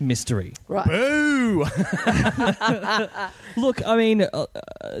Peaks mystery. Right. Boo! Look, I mean,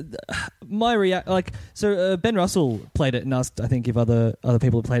 Ben Russell played it and asked, I think, if other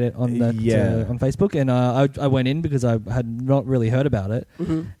people had played it on that on Facebook, and I went in because I had not really heard about it.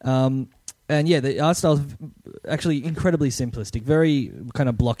 Mm-hmm. And yeah, the art style is actually incredibly simplistic, very kind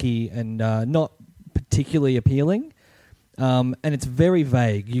of blocky and not particularly appealing. And it's very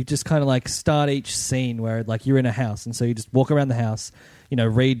vague. You just kind of like start each scene where like you're in a house, and so you just walk around the house,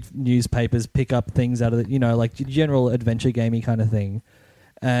 read newspapers, pick up things out of it, like general adventure gamey kind of thing.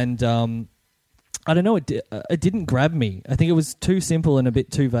 And I don't know, it didn't grab me. I think it was too simple and a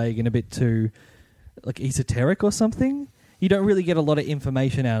bit too vague and a bit too like esoteric or something. You don't really get a lot of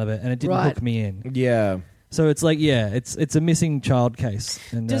information out of it, and it didn't hook me in. Yeah. So it's like, it's a missing child case.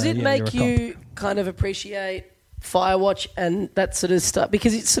 And, Does it make you kind of appreciate Firewatch and that sort of stuff?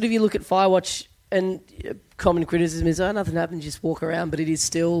 Because it's sort of, you look at Firewatch and common criticism is, nothing happens, just walk around, but it is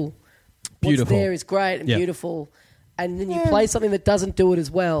still beautiful. What's there is great and beautiful. And then you play something that doesn't do it as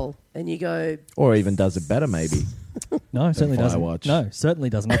well, and you go... Or even does it better, maybe. No, it certainly doesn't. Firewatch. No, certainly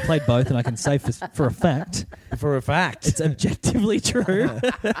doesn't. I played both, and I can say for a fact... For a fact. It's objectively true.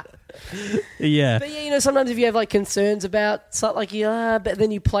 Yeah. But yeah, sometimes if you have like concerns about something, like, but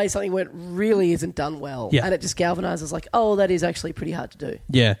then you play something where it really isn't done well, and it just galvanizes like, oh, that is actually pretty hard to do.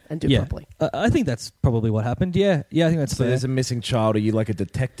 Yeah. And do properly. I think that's probably what happened. Yeah. Yeah, I think that's So fair. there's a missing child. Are you like a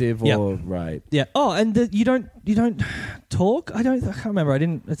detective or... Right. Yeah. Oh, and you don't talk? I can't remember. I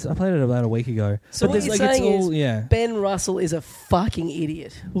played it about a week ago. So but what you're saying is Ben Russell is a fucking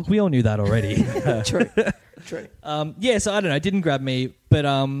idiot. Look, we all knew that already. True. So I don't know. It didn't grab me, but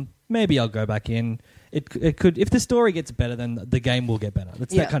maybe I'll go back in. It could, if the story gets better, then the game will get better.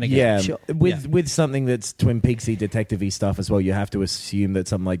 It's that kind of game. Yeah, Sure. with something that's Twin Peaksy detective-y stuff as well, you have to assume that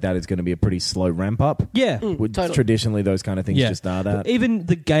something like that is going to be a pretty slow ramp up. Yeah. Totally. Traditionally, those kind of things just are that. Even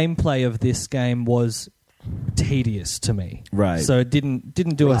the gameplay of this game was tedious to me. Right. So it didn't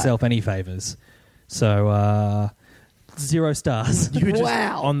do itself any favors. So 0 stars. You were just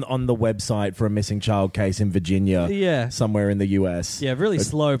Wow. on the website for a missing child case in Virginia, Yeah. somewhere in the US. Yeah, really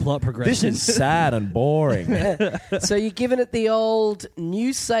slow plot progression. This is sad and boring. So you're giving it the old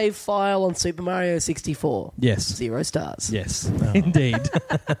new save file on Super Mario 64. Yes. 0 stars. Yes, indeed.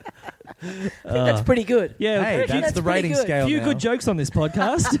 I think that's pretty good. Yeah, Hey, that's the pretty rating good. scale a few now. good jokes on this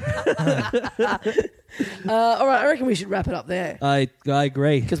podcast. All right, I reckon we should wrap it up there I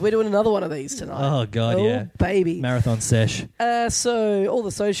agree. because we're doing another one of these tonight. Oh, God, yeah. Baby. Marathon sesh. So all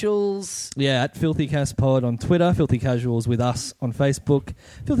the socials. Yeah, at FilthyCastPod on Twitter, Filthy Casuals with us on Facebook,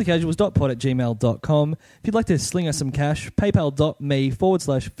 filthycasuals.pod@gmail.com. If you'd like to sling us some cash,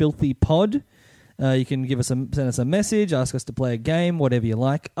 paypal.me/filthypod. You can send us a message, ask us to play a game, whatever you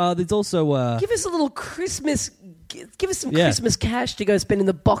like. There's also... Give us a little Christmas. Give us some Christmas cash to go spend in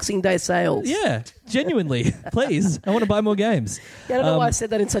the Boxing Day sales. yeah, genuinely, please. I want to buy more games. Yeah, I don't know why I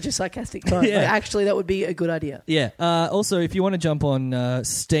said that in such a sarcastic tone. Yeah. Like, actually, that would be a good idea. Yeah. Also, if you want to jump on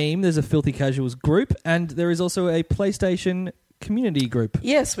Steam, there's a Filthy Casuals group, and there is also a PlayStation community group.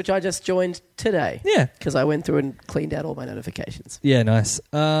 Yes, which I just joined today. Yeah. Because I went through and cleaned out all my notifications. Yeah, nice.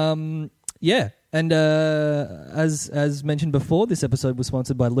 Yeah, and as mentioned before, this episode was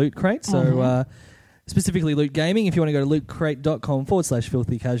sponsored by Loot Crate. So specifically Loot Gaming. If you want to go to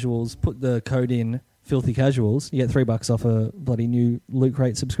lootcrate.com/filthy casuals, put the code in Filthy Casuals, you get $3 off a bloody new Loot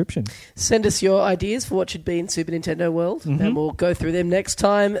Crate subscription. Send us your ideas for what should be in Super Nintendo World, and we'll go through them next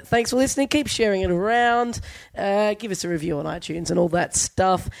time. Thanks for listening. Keep sharing it around. Give us a review on iTunes and all that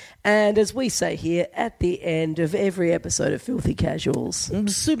stuff. And as we say here at the end of every episode of Filthy Casuals,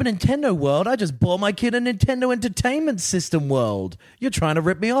 Super Nintendo World? I just bought my kid a Nintendo Entertainment System World. You're trying to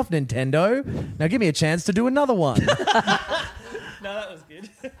rip me off, Nintendo. Now give me a chance to do another one. No, that was good.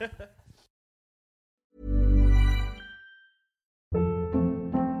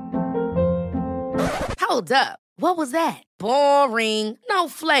 Hold up. What was that? Boring. No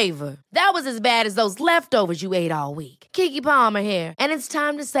flavor. That was as bad as those leftovers you ate all week. Keke Palmer here, and it's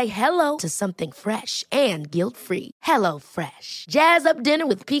time to say hello to something fresh and guilt-free. Hello Fresh. Jazz up dinner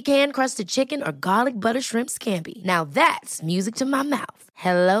with pecan-crusted chicken or garlic butter shrimp scampi. Now that's music to my mouth.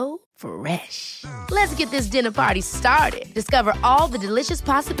 Hello Fresh. Let's get this dinner party started. Discover all the delicious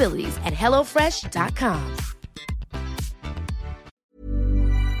possibilities at HelloFresh.com.